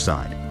mortgage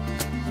side.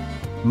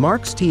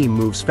 Mark's team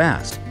moves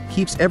fast,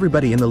 keeps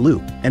everybody in the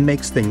loop, and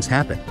makes things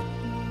happen.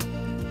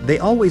 They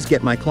always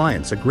get my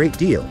clients a great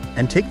deal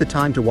and take the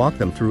time to walk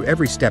them through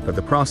every step of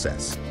the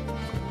process.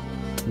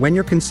 When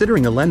you're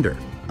considering a lender,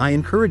 I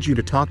encourage you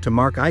to talk to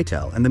Mark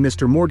Eitel and the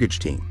Mr. Mortgage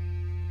team.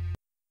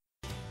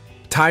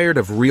 Tired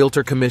of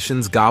realtor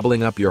commissions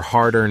gobbling up your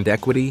hard-earned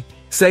equity?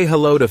 Say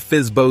hello to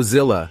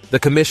FSBOZilla, the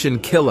commission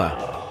killer.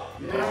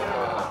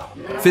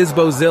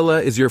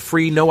 FSBOZilla is your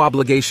free,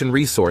 no-obligation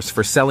resource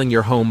for selling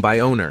your home by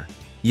owner.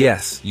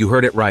 Yes, you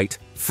heard it right.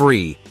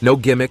 Free. No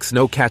gimmicks,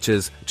 no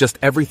catches, just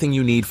everything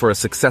you need for a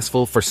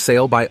successful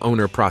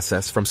for-sale-by-owner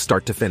process from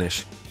start to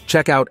finish.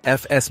 Check out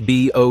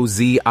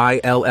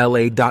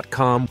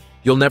FSBOZilla.com.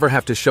 You'll never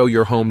have to show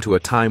your home to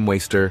a time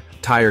waster,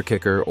 tire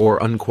kicker,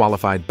 or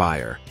unqualified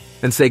buyer.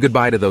 And say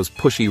goodbye to those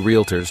pushy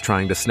realtors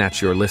trying to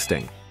snatch your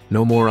listing.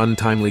 No more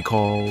untimely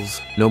calls,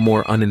 no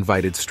more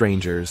uninvited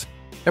strangers.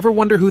 Ever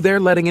wonder who they're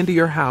letting into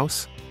your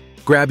house?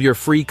 Grab your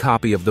free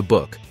copy of the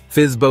book,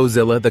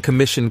 FSBOZilla, the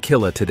Commission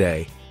Killer,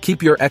 today.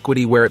 Keep your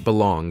equity where it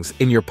belongs,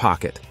 in your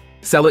pocket.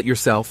 Sell it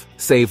yourself,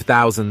 save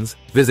thousands.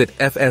 Visit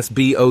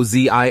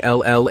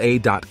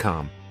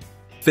FSBOZilla.com.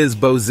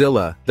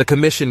 FSBOZilla, the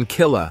Commission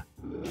Killer.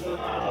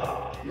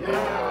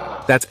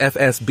 That's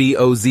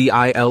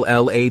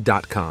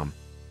FSBOZilla.com.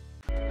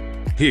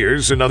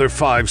 Here's another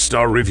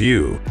 5-star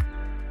review.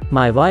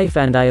 My wife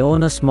and I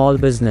own a small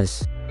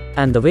business.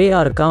 And the way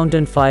our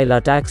accountant file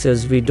our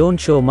taxes, we don't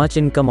show much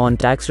income on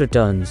tax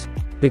returns.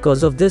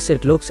 Because of this,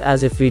 it looks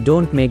as if we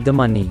don't make the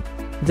money.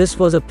 This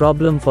was a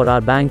problem for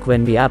our bank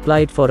when we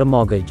applied for a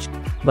mortgage.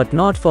 But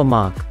not for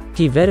Mark.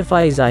 He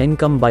verifies our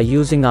income by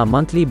using our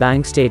monthly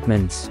bank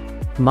statements.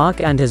 Mark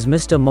and his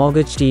Mr.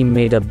 Mortgage team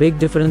made a big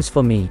difference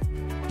for me.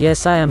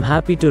 Yes, I am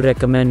happy to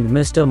recommend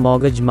Mr.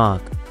 Mortgage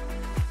Mark.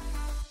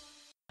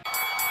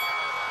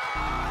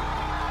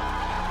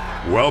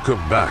 Welcome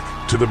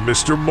back to the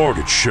Mr.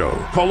 Mortgage Show.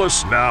 Call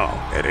us now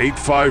at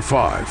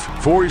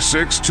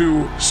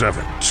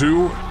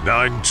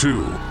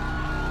 855-462-7292.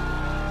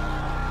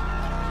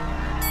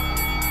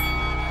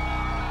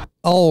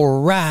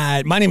 All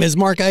right. My name is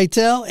Mark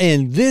Eitel,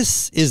 and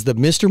this is the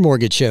Mr.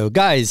 Mortgage Show.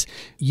 Guys,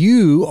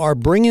 you are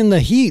bringing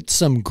the heat.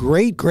 Some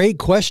great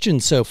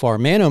questions so far.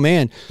 Man, oh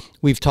man.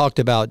 We've talked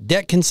about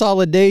debt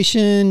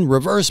consolidation,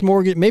 reverse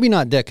mortgage, maybe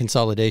not debt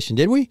consolidation,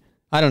 did we?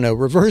 I don't know,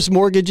 reverse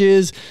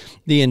mortgages,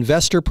 the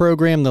investor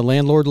program, the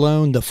landlord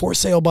loan, the for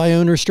sale by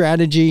owner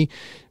strategy.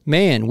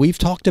 Man, we've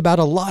talked about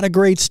a lot of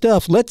great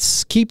stuff.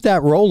 Let's keep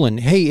that rolling.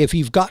 Hey, if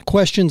you've got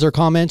questions or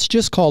comments,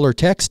 just call or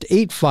text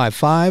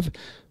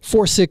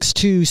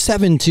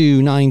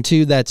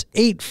 855-462-7292. That's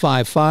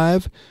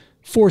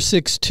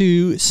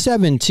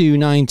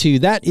 855-462-7292.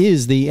 That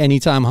is the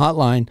Anytime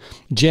Hotline.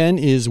 Jen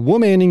is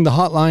womaning the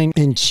hotline,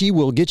 and she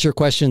will get your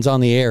questions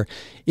on the air.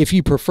 If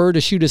you prefer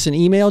to shoot us an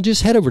email,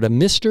 just head over to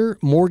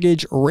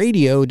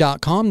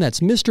MrMortgageRadio.com. That's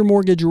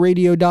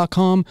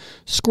MrMortgageRadio.com.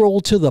 Scroll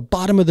to the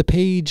bottom of the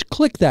page,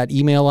 click that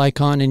email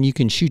icon, and you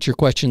can shoot your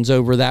questions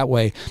over that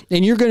way.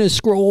 And you're going to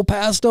scroll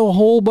past a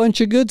whole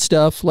bunch of good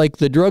stuff, like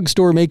the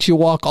drugstore makes you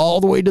walk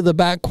all the way to the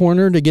back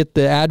corner to get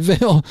the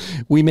Advil.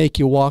 We make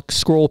you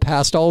scroll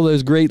past all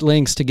those great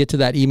links to get to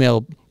that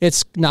email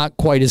It's not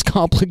quite as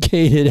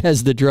complicated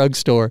as the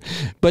drugstore,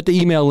 but the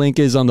email link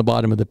is on the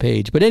bottom of the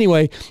page. But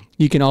anyway,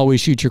 you can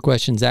always shoot your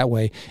questions that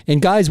way.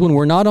 And guys, when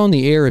we're not on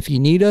the air, if you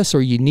need us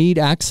or you need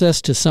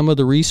access to some of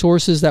the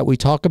resources that we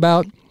talk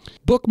about,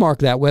 bookmark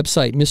that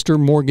website,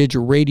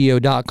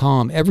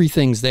 mrmortgageradio.com.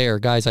 Everything's there,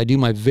 guys. I do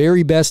my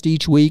very best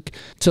each week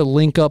to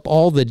link up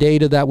all the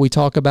data that we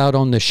talk about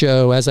on the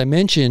show. As I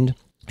mentioned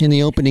in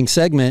the opening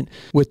segment,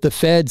 with the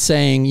Fed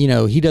saying,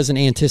 he doesn't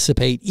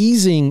anticipate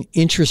easing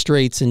interest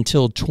rates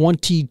until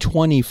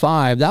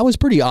 2025. That was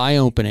pretty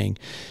eye-opening.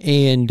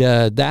 And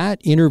that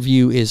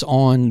interview is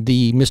on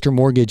the Mr.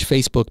 Mortgage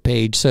Facebook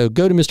page. So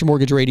go to Mr.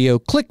 Mortgage Radio,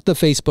 click the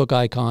Facebook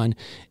icon,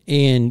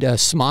 and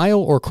smile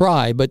or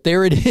cry. But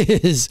there it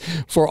is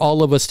for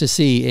all of us to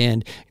see.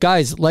 And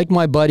guys, like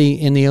my buddy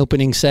in the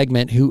opening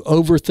segment who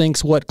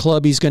overthinks what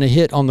club he's going to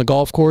hit on the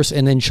golf course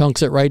and then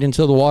chunks it right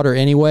into the water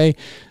anyway,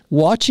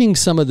 watching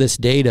some of this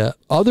data,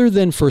 other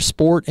than for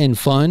sport and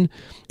fun,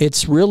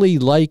 it's really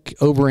like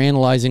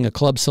overanalyzing a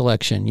club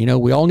selection.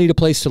 We all need a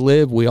place to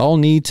live. We all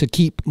need to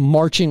keep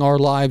marching our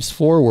lives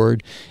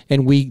forward,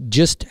 and we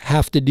just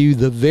have to do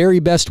the very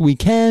best we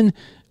can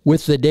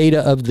with the data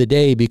of the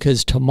day,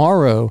 because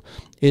tomorrow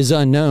is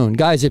unknown.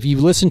 Guys, if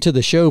you've listened to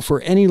the show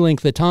for any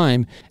length of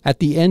time, at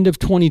the end of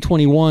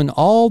 2021,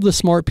 all the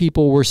smart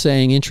people were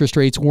saying interest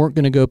rates weren't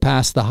going to go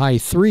past the high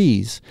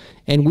threes.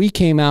 And we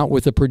came out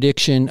with a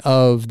prediction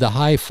of the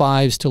high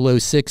fives to low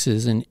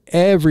sixes. And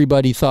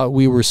everybody thought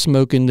we were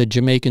smoking the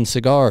Jamaican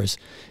cigars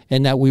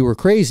and that we were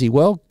crazy.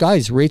 Well,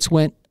 guys, rates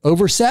went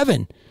over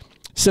 7.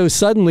 So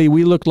suddenly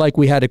we looked like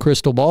we had a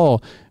crystal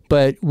ball.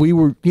 But we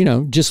were,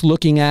 just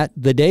looking at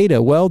the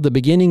data. Well, the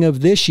beginning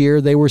of this year,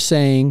 they were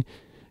saying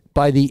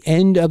by the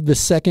end of the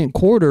second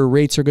quarter,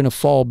 rates are going to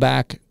fall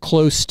back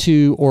close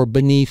to or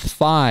beneath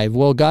 5.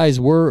 Well, guys,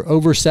 we're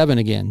over 7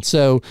 again.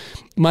 So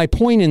my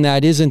point in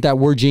that isn't that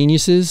we're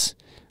geniuses.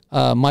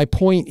 My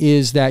point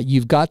is that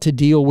you've got to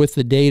deal with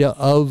the data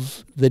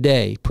of the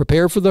day.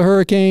 Prepare for the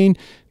hurricane.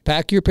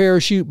 Pack your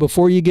parachute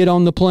before you get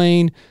on the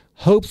plane.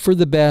 Hope for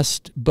the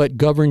best, but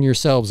govern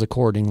yourselves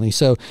accordingly.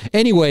 So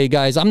anyway,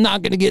 guys, I'm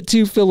not going to get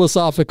too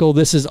philosophical.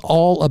 This is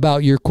all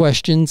about your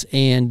questions,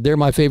 and they're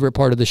my favorite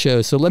part of the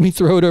show. So let me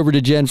throw it over to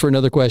Jen for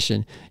another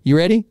question. You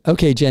ready?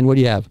 Okay, Jen, what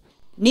do you have?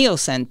 Neil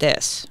sent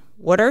this.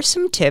 What are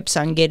some tips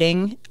on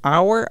getting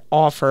our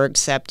offer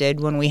accepted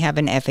when we have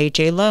an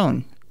FHA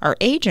loan? Our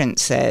agent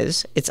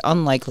says it's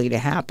unlikely to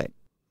happen.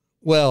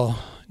 Well,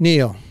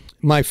 Neil,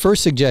 my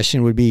first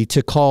suggestion would be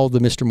to call the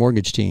Mr.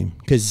 Mortgage team,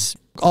 because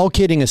all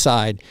kidding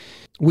aside,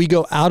 we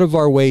go out of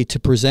our way to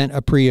present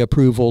a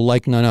pre-approval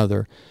like none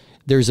other.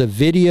 There's a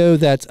video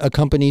that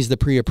accompanies the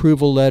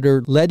pre-approval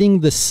letter letting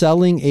the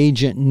selling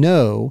agent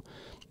know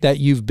that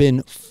you've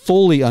been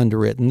fully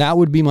underwritten. That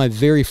would be my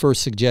very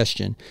first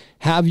suggestion.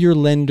 Have your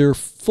lender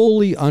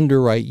fully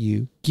underwrite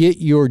you. Get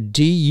your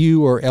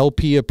DU or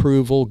LP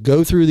approval,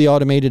 go through the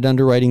automated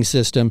underwriting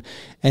system,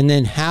 and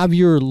then have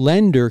your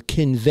lender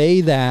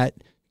convey that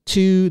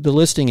to the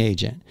listing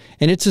agent.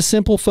 And it's a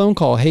simple phone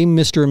call. Hey,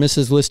 Mr. or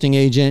Mrs. Listing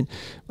Agent,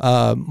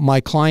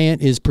 my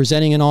client is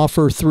presenting an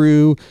offer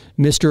through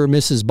Mr. or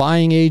Mrs.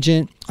 Buying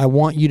Agent. I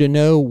want you to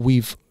know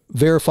we've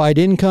verified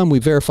income,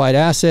 we've verified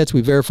assets,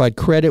 we've verified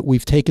credit,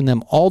 we've taken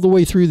them all the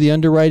way through the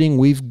underwriting.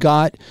 We've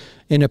got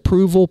an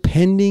approval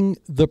pending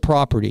the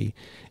property.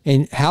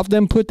 And have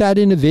them put that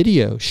in a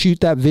video.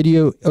 Shoot that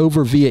video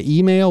over via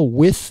email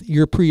with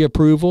your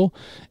pre-approval,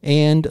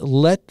 and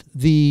let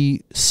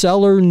the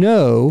seller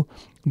know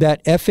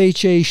that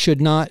FHA should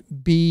not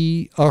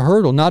be a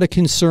hurdle, not a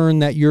concern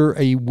that you're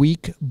a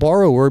weak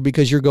borrower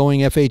because you're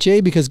going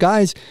FHA. Because,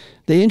 guys,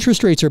 the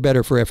interest rates are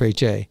better for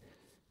FHA.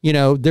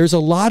 There's a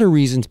lot of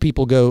reasons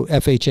people go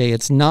FHA.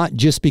 It's not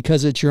just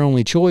because it's your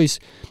only choice.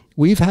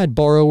 We've had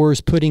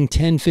borrowers putting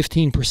 10,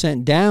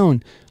 15%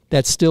 down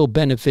that still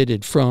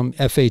benefited from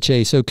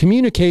FHA. So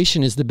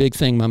communication is the big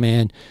thing, my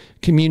man.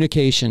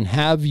 Communication.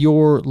 Have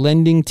your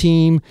lending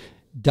team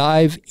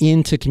dive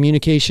into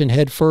communication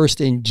head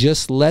first and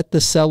just let the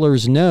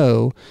sellers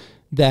know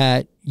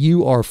that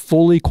you are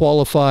fully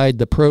qualified.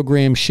 The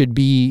program should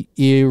be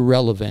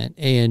irrelevant.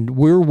 And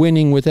we're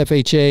winning with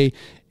FHA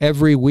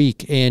every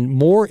week, and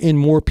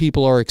more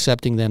people are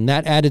accepting them.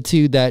 That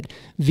attitude that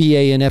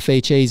VA and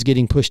FHA is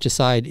getting pushed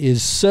aside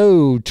is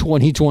so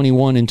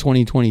 2021 and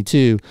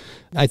 2022.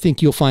 I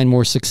think you'll find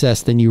more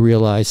success than you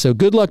realize. So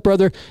good luck,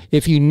 brother.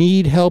 If you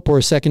need help or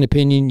a second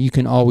opinion, you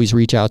can always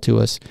reach out to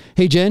us.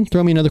 Hey, Jen,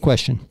 throw me another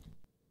question.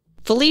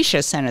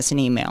 Felicia sent us an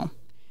email.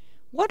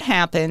 What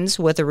happens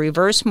with a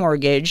reverse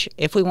mortgage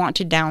if we want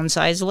to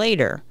downsize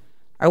later?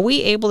 Are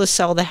we able to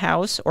sell the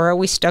house, or are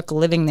we stuck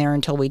living there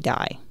until we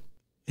die?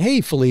 Hey,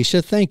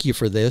 Felicia, thank you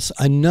for this.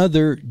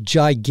 Another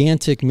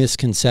gigantic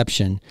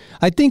misconception.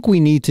 I think we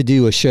need to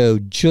do a show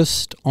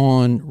just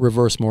on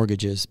reverse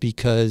mortgages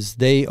because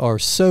they are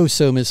so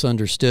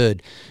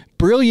misunderstood.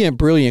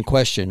 Brilliant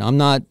question. I'm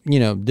not,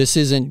 this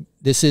isn't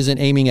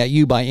aiming at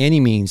you by any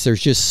means.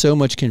 There's just so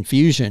much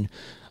confusion.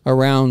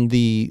 around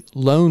the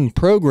loan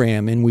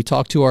program, and we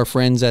talked to our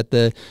friends at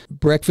the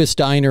breakfast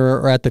diner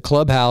or at the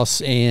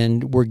clubhouse,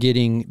 and we're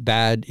getting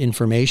bad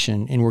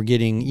information and we're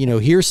getting,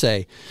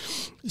 hearsay.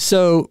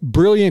 So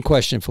brilliant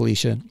question,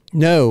 Felicia.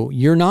 No,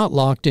 you're not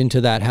locked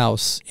into that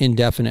house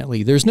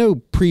indefinitely. There's no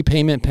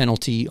prepayment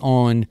penalty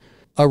on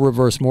a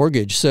reverse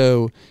mortgage.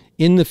 So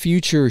in the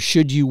future,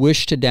 should you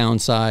wish to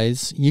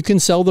downsize, you can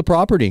sell the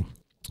property,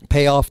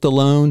 pay off the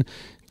loan,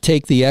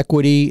 take the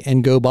equity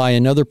and go buy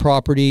another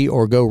property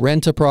or go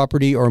rent a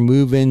property or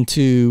move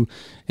into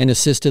an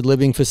assisted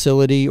living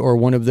facility or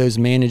one of those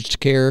managed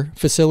care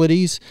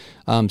facilities.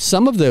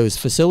 Some of those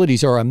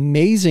facilities are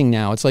amazing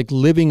now. It's like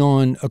living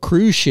on a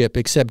cruise ship,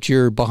 except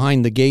you're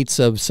behind the gates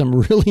of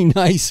some really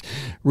nice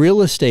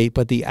real estate.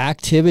 But the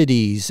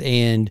activities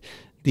and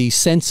the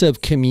sense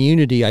of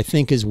community, I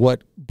think, is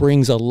what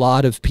brings a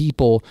lot of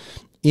people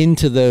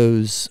into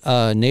those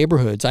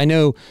neighborhoods. I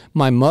know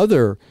my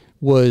mother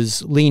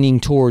was leaning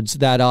towards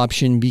that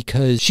option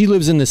because she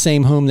lives in the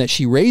same home that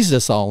she raised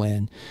us all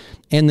in.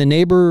 And the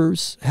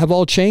neighbors have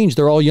all changed.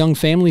 They're all young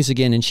families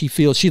again. And she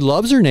feels she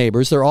loves her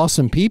neighbors. They're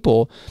awesome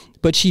people,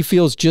 but she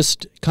feels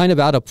just kind of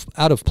out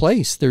of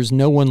place. There's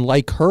no one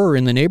like her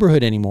in the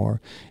neighborhood anymore.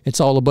 It's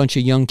all a bunch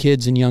of young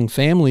kids and young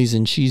families.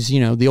 And she's,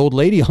 the old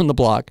lady on the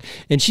block.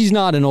 And she's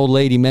not an old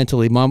lady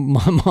mentally. My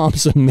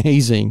mom's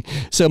amazing.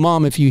 So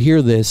Mom, if you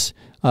hear this,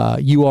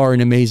 you are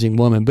an amazing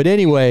woman. But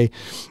anyway,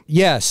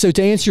 so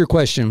to answer your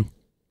question,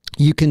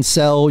 you can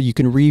sell, you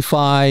can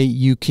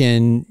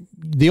refi,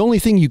 the only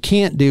thing you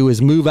can't do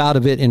is move out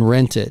of it and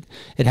rent it.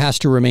 It has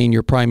to remain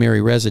your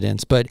primary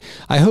residence. But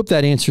I hope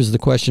that answers the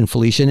question,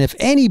 Felicia. And if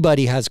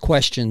anybody has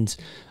questions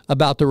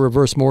about the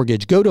reverse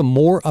mortgage, go to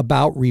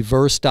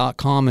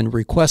moreaboutreverse.com and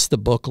request the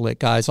booklet,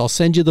 guys. I'll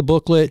send you the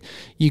booklet.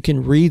 You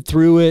can read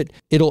through it.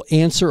 It'll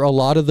answer a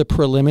lot of the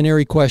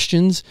preliminary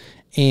questions.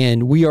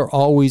 And we are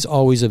always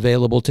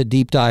available to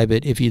deep dive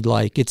it if you'd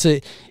like. It's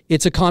a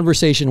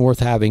conversation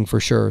worth having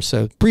for sure.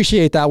 So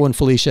appreciate that one,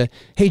 Felicia.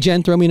 Hey,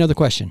 Jen, throw me another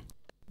question.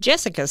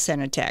 Jessica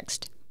sent a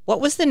text. What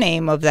was the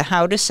name of the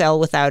How to Sell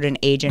Without an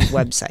Agent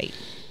website?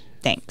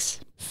 Thanks.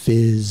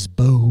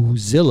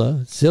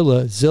 FSBOZilla,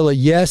 Zilla.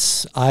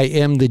 Yes, I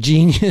am the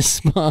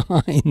genius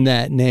behind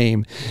that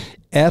name.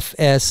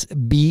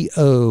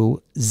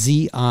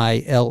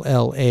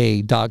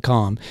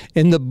 FSBOZilla.com.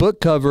 And the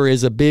book cover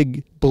is a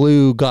big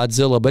blue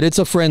Godzilla, but it's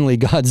a friendly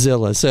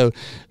Godzilla. So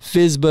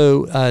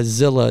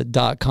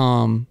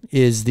FSBOZilla.com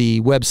is the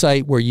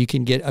website where you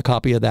can get a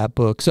copy of that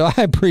book. So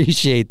I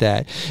appreciate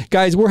that.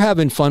 Guys, we're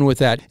having fun with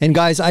that. And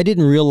guys, I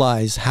didn't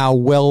realize how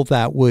well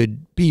that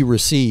would be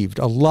received.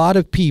 A lot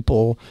of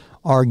people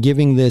are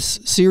giving this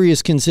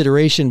serious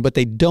consideration, but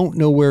they don't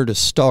know where to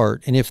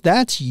start. And if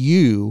that's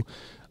you,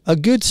 a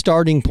good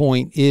starting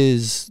point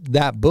is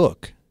that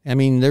book. I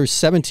mean, there's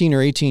 17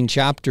 or 18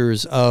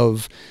 chapters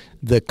of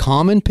the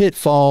common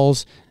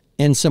pitfalls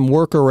and some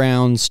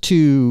workarounds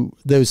to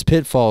those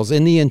pitfalls.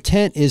 And the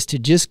intent is to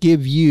just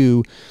give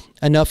you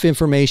enough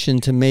information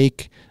to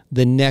make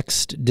the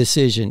next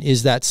decision.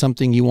 Is that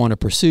something you want to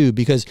pursue?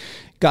 Because,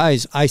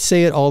 guys, I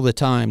say it all the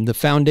time. The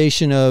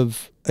foundation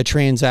of a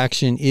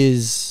transaction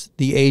is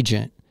the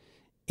agent.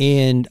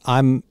 And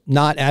I'm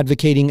not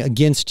advocating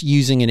against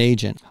using an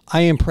agent.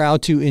 I am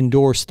proud to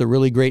endorse the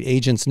Really Great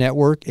Agents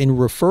Network and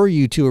refer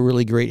you to a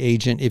really great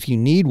agent if you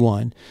need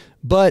one.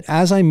 But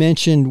as I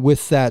mentioned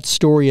with that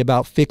story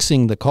about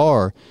fixing the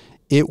car,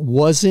 it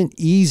wasn't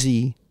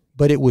easy,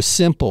 but it was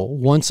simple.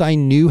 Once I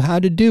knew how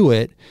to do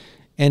it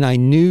and I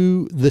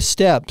knew the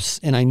steps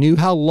and I knew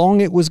how long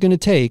it was going to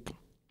take,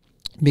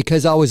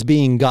 because I was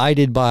being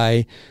guided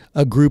by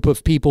a group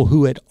of people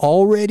who had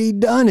already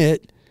done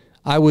it,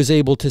 I was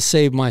able to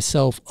save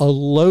myself a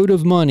load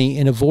of money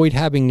and avoid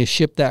having to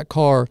ship that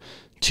car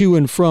to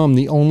and from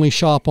the only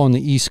shop on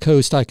the East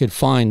Coast I could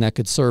find that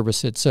could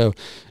service it. So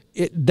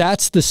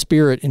that's the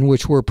spirit in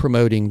which we're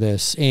promoting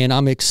this. And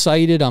I'm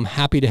excited. I'm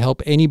happy to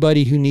help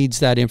anybody who needs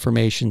that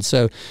information.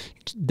 So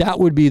that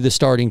would be the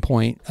starting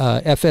point.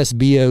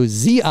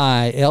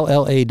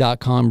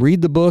 FSBOZilla.com.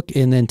 Read the book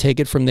and then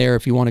take it from there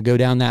if you want to go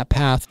down that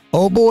path.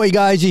 Oh boy,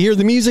 guys, you hear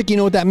the music. You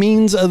know what that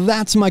means.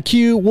 That's my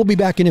cue. We'll be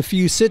back in a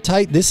few. Sit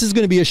tight. This is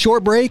going to be a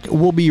short break.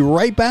 We'll be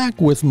right back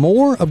with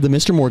more of the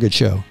Mr. Mortgage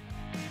Show.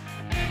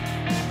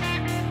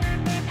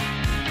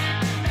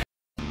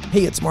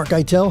 Hey, it's Mark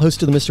Eitel,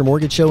 host of the Mr.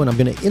 Mortgage Show, and I'm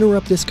going to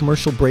interrupt this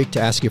commercial break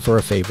to ask you for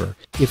a favor.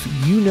 If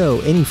you know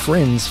any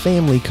friends,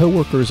 family,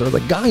 coworkers, or the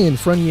guy in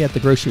front of you at the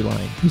grocery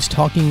line who's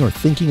talking or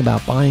thinking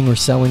about buying or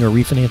selling or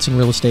refinancing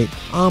real estate,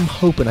 I'm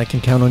hoping I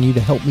can count on you to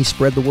help me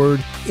spread the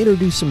word,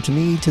 introduce them to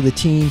me, to the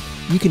team.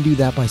 You can do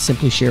that by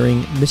simply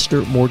sharing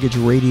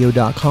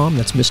MrMortgageRadio.com.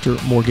 That's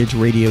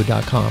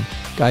MrMortgageRadio.com.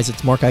 Guys,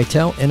 it's Mark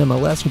Eitel,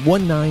 NMLS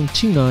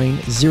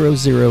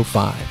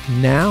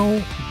 1929005.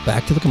 Now,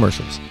 back to the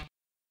commercials.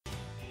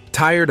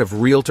 Tired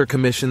of realtor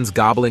commissions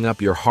gobbling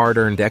up your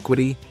hard-earned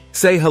equity?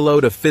 Say hello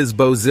to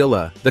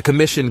FSBOZilla, the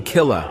commission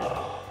killer.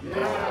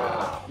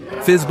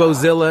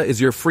 FSBOZilla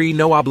is your free,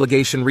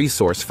 no-obligation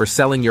resource for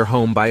selling your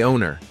home by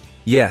owner.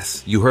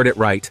 Yes, you heard it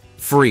right.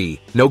 Free,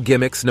 no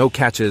gimmicks, no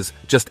catches,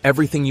 just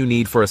everything you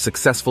need for a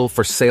successful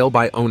for sale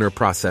by owner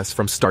process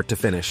from start to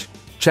finish.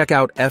 Check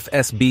out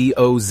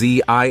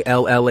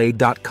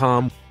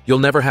FSBOZilla.com. You'll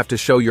never have to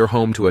show your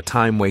home to a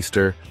time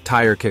waster,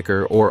 tire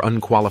kicker, or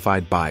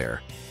unqualified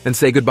buyer. And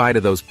say goodbye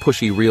to those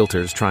pushy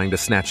realtors trying to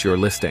snatch your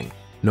listing.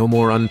 No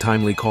more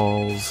untimely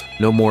calls,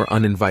 no more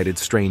uninvited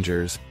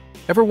strangers.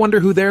 Ever wonder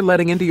who they're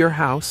letting into your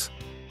house?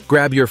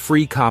 Grab your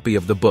free copy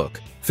of the book,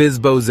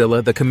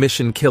 FSBOZilla, the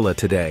Commission Killer,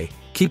 today.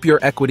 Keep your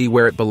equity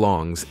where it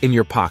belongs, in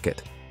your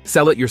pocket.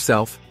 Sell it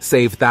yourself,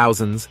 save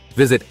thousands.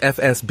 Visit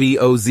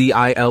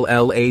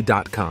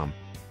FSBOZilla.com.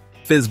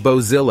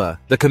 FSBOZilla,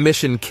 the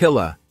Commission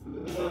Killer.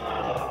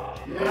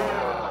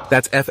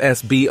 That's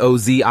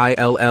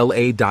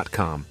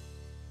FSBOZilla.com.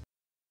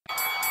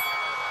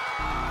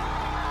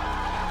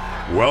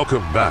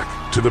 Welcome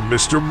back to the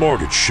Mr.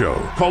 Mortgage Show.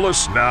 Call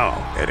us now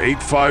at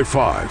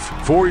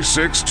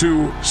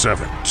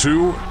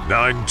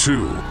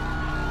 855-462-7292.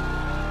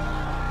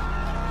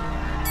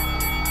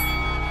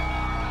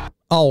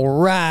 All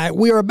right,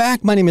 we are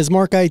back. My name is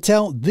Mark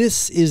Eitel.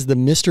 This is the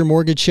Mr.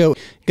 Mortgage Show.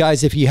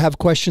 Guys, if you have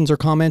questions or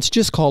comments,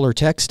 just call or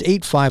text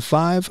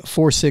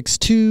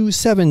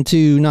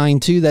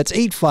 855-462-7292. That's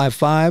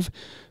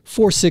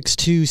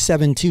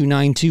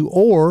 855-462-7292.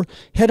 Or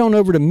head on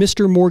over to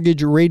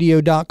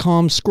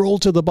MrMortgageRadio.com, scroll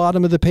to the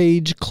bottom of the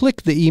page,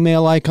 click the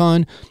email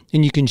icon,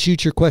 and you can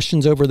shoot your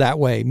questions over that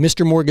way,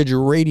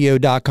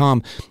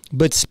 MrMortgageRadio.com.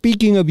 But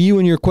speaking of you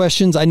and your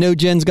questions, I know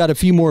Jen's got a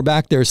few more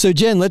back there. So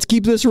Jen, let's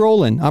keep this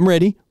rolling. I'm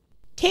ready.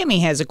 Tammy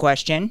has a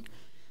question.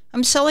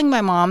 I'm selling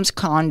my mom's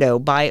condo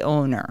by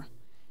owner.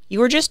 You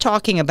were just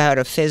talking about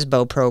a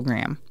FSBO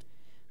program.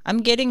 I'm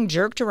getting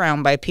jerked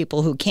around by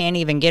people who can't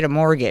even get a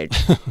mortgage.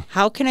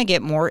 How can I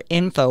get more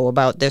info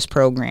about this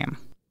program?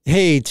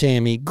 Hey,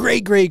 Tammy.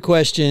 Great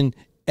question.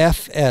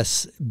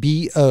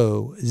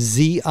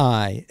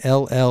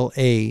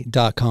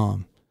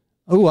 FSBOZilla.com.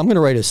 Oh, I'm going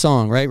to write a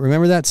song, right?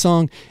 Remember that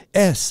song?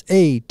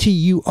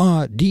 SATURDAY.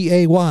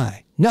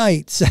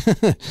 Nights.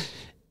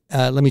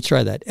 Let me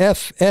try that.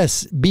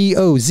 FSBOZIL.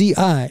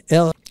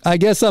 I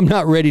guess I'm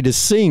not ready to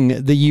sing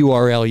the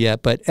URL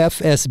yet, but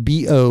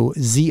FSBOZILLA,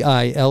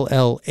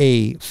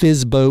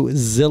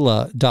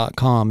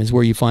 FSBOZilla.com is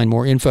where you find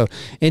more info.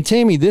 And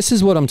Tammy, this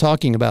is what I'm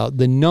talking about.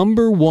 The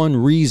number one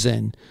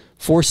reason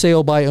for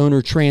sale by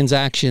owner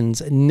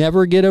transactions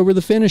never get over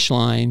the finish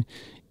line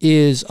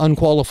is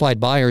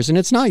unqualified buyers. And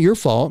it's not your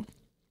fault.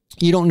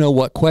 You don't know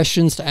what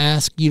questions to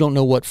ask. You don't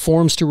know what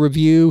forms to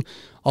review.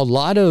 A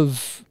lot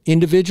of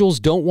individuals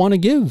don't want to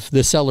give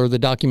the seller the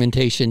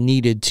documentation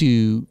needed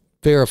to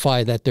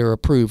verify that they're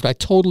approved. I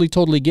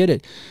totally get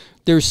it.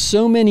 There's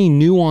so many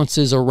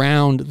nuances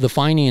around the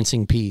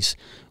financing piece.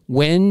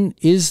 When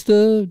is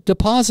the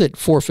deposit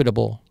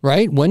forfeitable,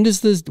 right? When does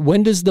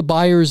the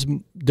buyer's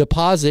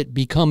deposit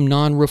become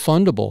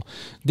non-refundable?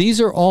 These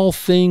are all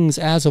things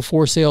as a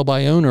for sale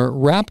by owner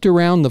wrapped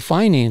around the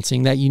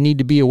financing that you need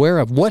to be aware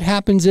of. What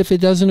happens if it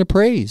doesn't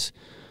appraise?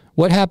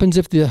 What happens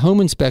if the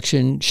home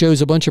inspection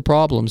shows a bunch of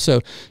problems?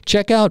 So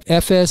check out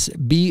FSBOZilla,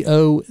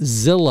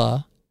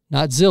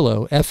 not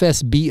Zillow,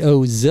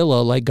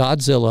 FSBOZilla, like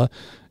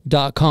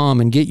Godzilla.com,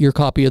 and get your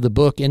copy of the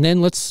book. And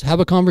then let's have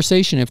a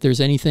conversation if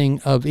there's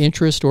anything of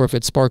interest or if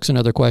it sparks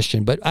another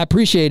question. But I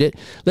appreciate it.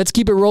 Let's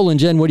keep it rolling.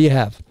 Jen, what do you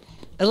have?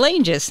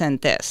 Elaine just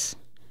sent this.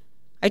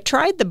 I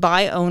tried the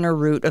buy owner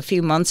route a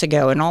few months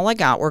ago, and all I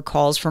got were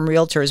calls from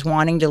realtors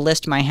wanting to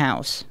list my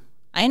house.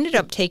 I ended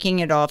up taking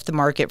it off the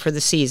market for the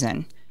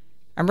season.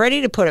 I'm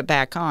ready to put it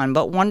back on,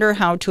 but wonder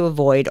how to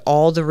avoid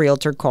all the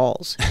realtor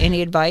calls.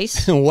 Any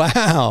advice?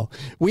 Wow.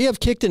 We have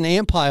kicked an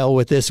ant pile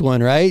with this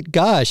one, right?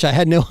 Gosh, I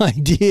had no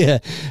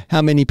idea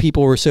how many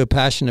people were so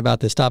passionate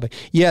about this topic.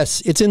 Yes,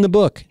 it's in the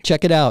book.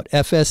 Check it out,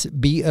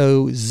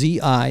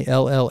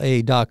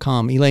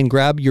 FSBOZILLA.com. Elaine,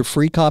 grab your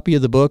free copy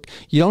of the book.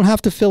 You don't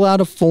have to fill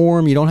out a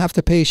form. You don't have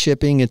to pay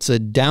shipping. It's a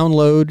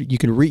download. You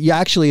can read.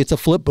 Actually, it's a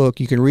flip book.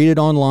 You can read it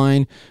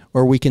online,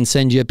 or we can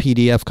send you a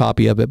PDF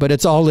copy of it, but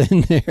it's all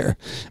in there.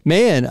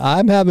 Man,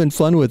 I'm having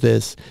fun with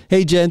this.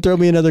 Hey, Jen, throw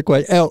me another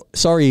question. Oh,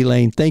 sorry,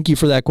 Elaine. Thank you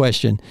for that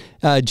question.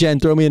 Jen,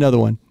 throw me another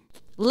one.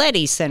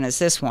 Letty sent us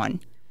this one.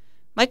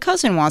 My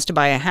cousin wants to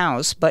buy a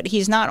house, but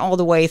he's not all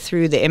the way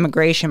through the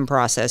immigration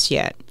process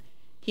yet.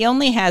 He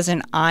only has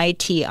an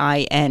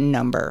ITIN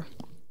number.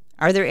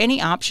 Are there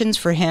any options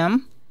for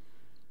him?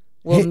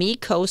 Will me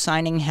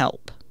co-signing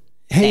help?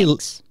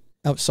 Thanks.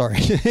 Oh, sorry.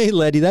 Hey,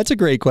 Letty, that's a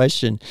great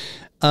question.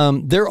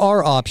 There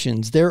are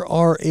options. There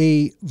are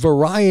a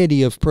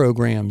variety of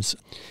programs.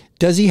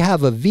 Does he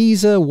have a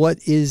visa? What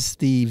is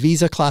the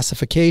visa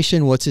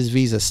classification? What's his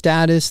visa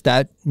status?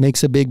 That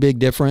makes a big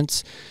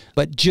difference.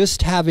 But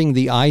just having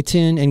the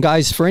ITIN, and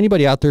guys, for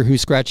anybody out there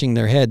who's scratching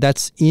their head,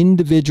 that's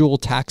individual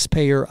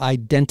taxpayer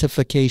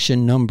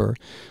identification number.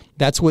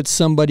 That's what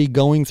somebody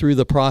going through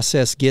the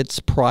process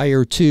gets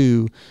prior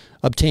to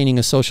obtaining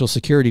a Social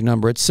Security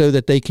number. It's so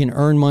that they can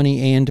earn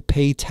money and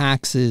pay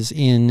taxes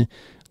in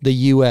the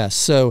U.S.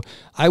 So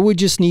I would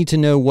just need to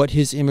know what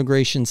his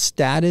immigration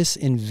status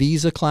and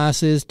visa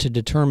class is to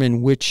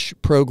determine which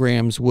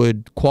programs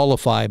would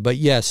qualify. But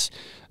yes,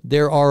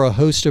 there are a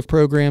host of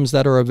programs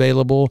that are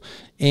available,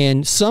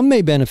 and some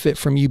may benefit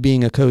from you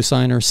being a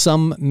cosigner.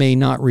 Some may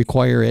not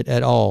require it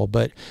at all,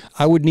 but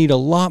I would need a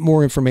lot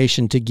more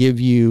information to give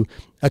you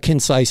a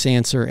concise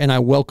answer, and I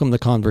welcome the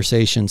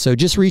conversation. So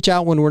just reach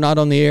out when we're not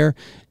on the air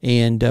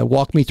and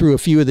walk me through a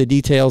few of the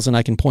details, and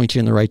I can point you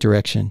in the right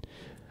direction.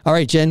 All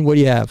right, Jen, what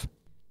do you have?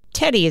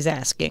 Teddy is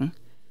asking,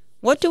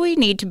 what do we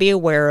need to be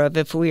aware of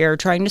if we are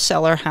trying to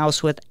sell our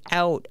house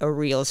without a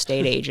real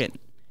estate agent?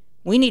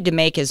 We need to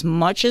make as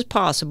much as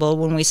possible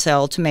when we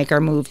sell to make our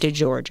move to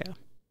Georgia.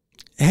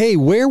 Hey,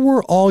 where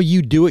were all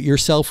you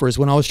do-it-yourselfers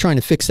when I was trying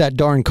to fix that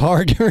darn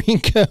car during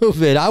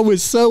COVID? I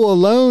was so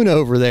alone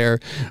over there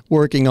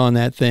working on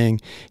that thing.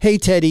 Hey,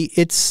 Teddy,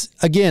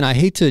 again, I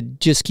hate to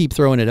just keep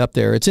throwing it up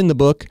there. It's in the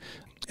book,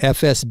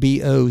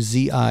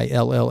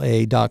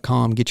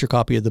 FSBOZilla.com. Get your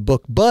copy of the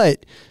book.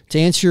 But to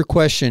answer your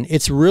question,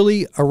 it's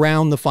really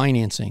around the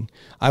financing.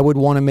 I would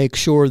want to make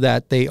sure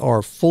that they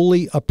are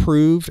fully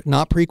approved,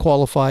 not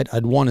pre-qualified.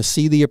 I'd want to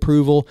see the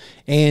approval.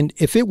 And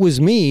if it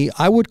was me,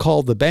 I would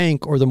call the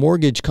bank or the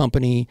mortgage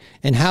company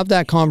and have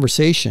that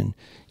conversation.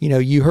 You know,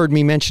 you heard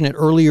me mention it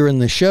earlier in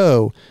the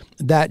show,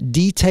 that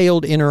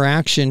detailed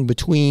interaction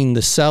between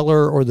the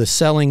seller or the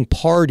selling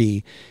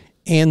party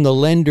and the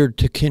lender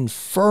to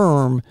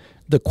confirm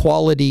the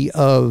quality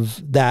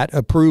of that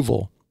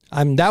approval.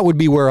 That would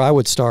be where I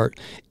would start.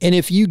 And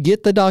if you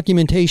get the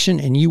documentation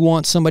and you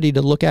want somebody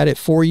to look at it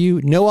for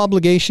you, no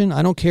obligation.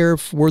 I don't care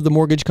if we're the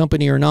mortgage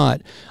company or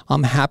not.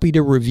 I'm happy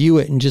to review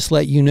it and just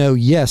let you know,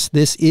 yes,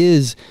 this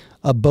is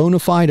a bona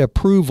fide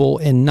approval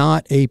and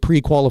not a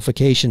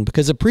pre-qualification,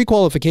 because a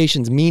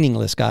pre-qualification is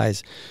meaningless,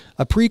 guys.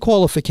 A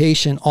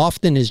pre-qualification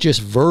often is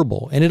just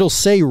verbal, and it'll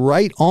say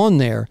right on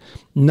there,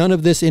 none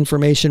of this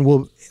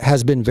information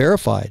has been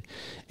verified.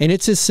 And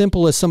it's as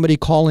simple as somebody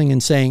calling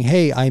and saying,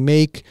 hey, I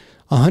make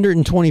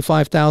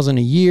 $125,000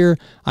 a year.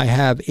 I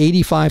have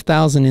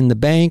 $85,000 in the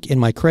bank and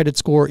my credit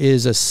score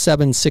is a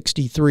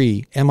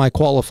 763. Am I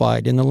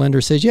qualified? And the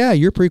lender says, yeah,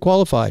 you're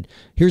pre-qualified.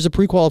 Here's a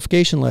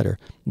pre-qualification letter.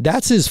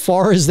 That's as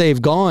far as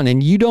they've gone.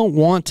 And you don't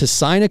want to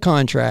sign a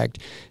contract,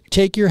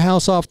 take your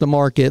house off the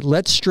market,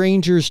 let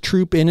strangers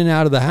troop in and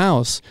out of the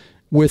house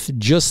with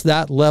just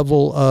that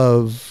level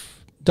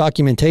of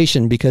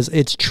documentation, because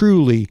it's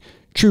truly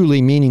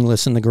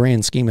meaningless in the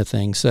grand scheme of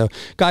things. So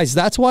guys,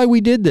 that's why we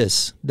did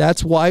this.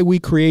 That's why we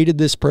created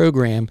this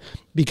program,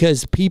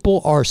 because people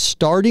are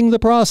starting the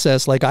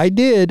process like I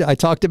did. I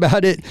talked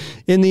about it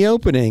in the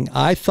opening.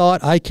 I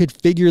thought I could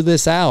figure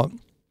this out.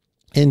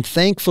 And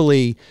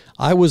thankfully,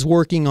 I was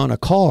working on a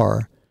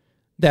car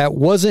that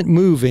wasn't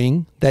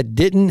moving, that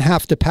didn't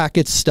have to pack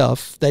its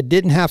stuff, that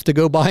didn't have to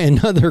go buy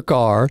another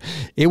car.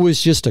 It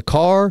was just a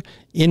car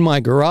in my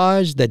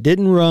garage that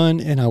didn't run,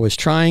 and I was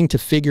trying to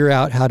figure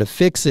out how to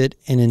fix it.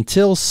 And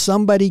until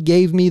somebody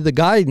gave me the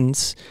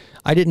guidance,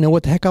 I didn't know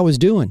what the heck I was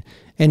doing.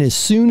 And as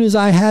soon as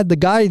I had the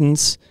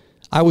guidance,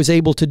 I was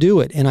able to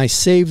do it. And I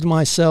saved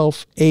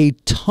myself a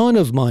ton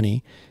of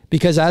money,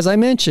 because as I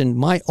mentioned,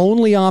 my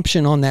only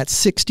option on that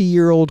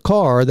 60-year-old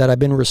car that I've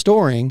been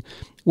restoring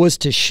was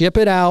to ship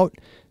it out,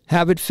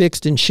 have it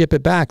fixed, and ship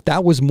it back.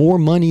 That was more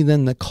money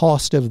than the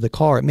cost of the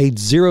car. It made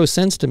 0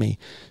 sense to me.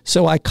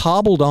 So I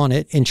cobbled on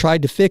it and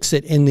tried to fix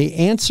it. And the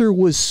answer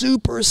was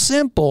super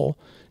simple,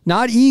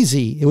 not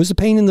easy. It was a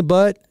pain in the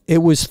butt. It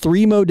was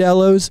 3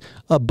 Modelos,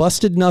 a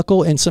busted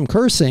knuckle, and some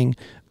cursing.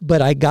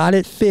 But I got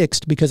it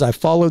fixed because I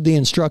followed the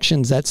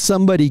instructions that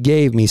somebody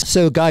gave me.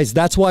 So guys,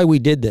 that's why we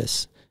did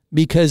this,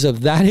 because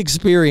of that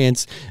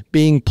experience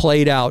being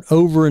played out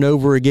over and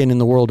over again in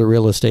the world of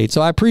real estate.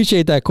 So I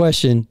appreciate that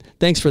question.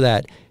 Thanks for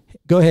that.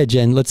 Go ahead,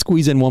 Jen. Let's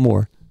squeeze in one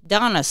more.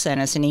 Donna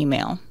sent us an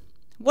email.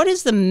 What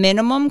is the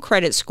minimum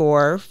credit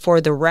score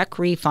for the rec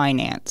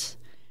refinance?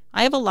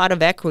 I have a lot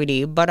of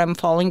equity, but I'm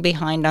falling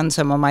behind on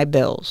some of my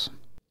bills.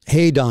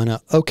 Hey,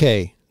 Donna.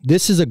 Okay.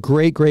 This is a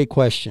great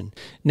question.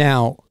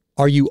 Now,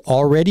 are you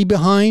already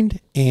behind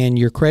and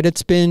your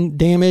credit's been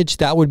damaged?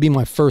 That would be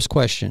my first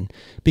question.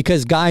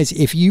 Because guys,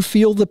 if you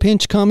feel the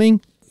pinch coming,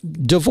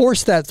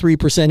 divorce that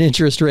 3%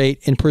 interest rate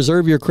and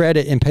preserve your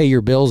credit and pay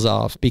your bills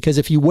off. Because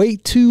if you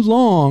wait too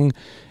long,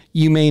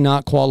 you may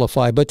not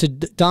qualify. But to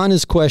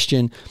Donna's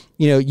question,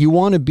 you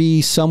want to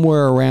be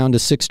somewhere around a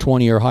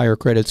 620 or higher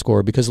credit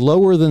score, because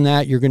lower than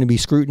that, you're going to be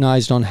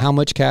scrutinized on how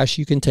much cash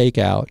you can take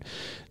out.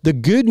 The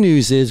good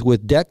news is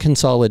with debt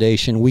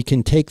consolidation, we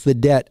can take the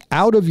debt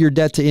out of your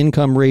debt to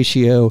income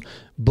ratio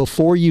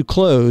before you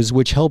close,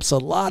 which helps a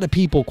lot of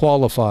people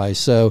qualify.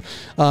 So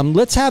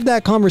let's have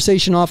that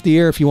conversation off the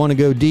air if you want to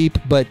go deep.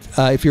 But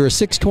if you're a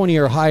 620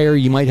 or higher,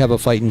 you might have a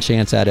fighting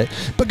chance at it.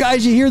 But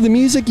guys, you hear the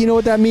music, you know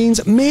what that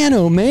means? Man,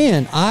 oh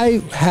man,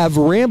 I have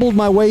rambled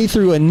my way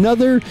through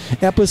another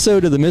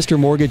episode of the Mr.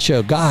 Mortgage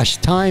Show. Gosh,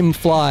 time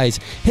flies.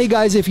 Hey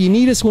guys, if you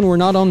need us when we're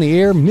not on the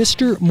air,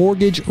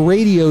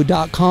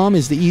 MrMortgageRadio.com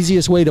is the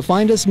easiest way to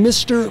find us,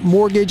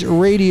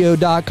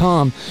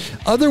 MrMortgageRadio.com.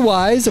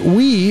 Otherwise,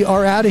 we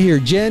are out of here.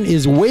 Jen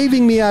is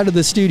waving me out of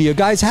the studio.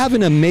 Guys, have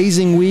an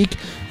amazing week.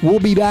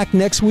 We'll be back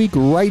next week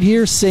right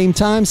here, same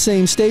time,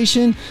 same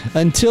station.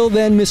 Until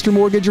then,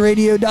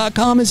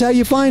 MrMortgageRadio.com is how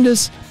you find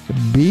us.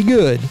 Be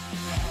good.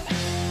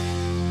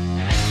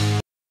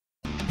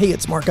 Hey,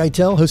 it's Mark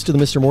Eitel, host of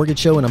the Mr. Mortgage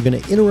Show, and I'm going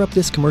to interrupt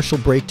this commercial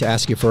break to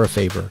ask you for a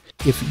favor.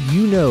 If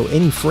you know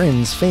any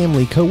friends,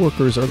 family,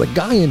 coworkers, or the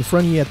guy in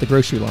front of you at the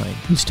grocery line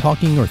who's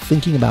talking or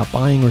thinking about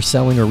buying or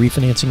selling or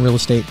refinancing real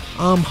estate,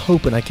 I'm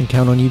hoping I can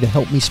count on you to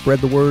help me spread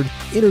the word,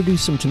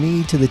 introduce them to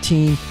me, to the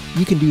team.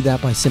 You can do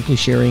that by simply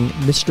sharing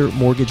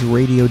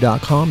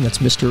MrMortgageRadio.com. That's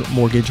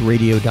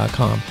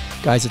MrMortgageRadio.com.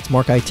 Guys, it's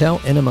Mark Eitel,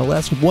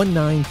 NMLS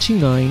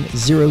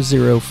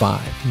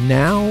 1929005.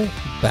 Now,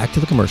 back to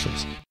the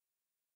commercials.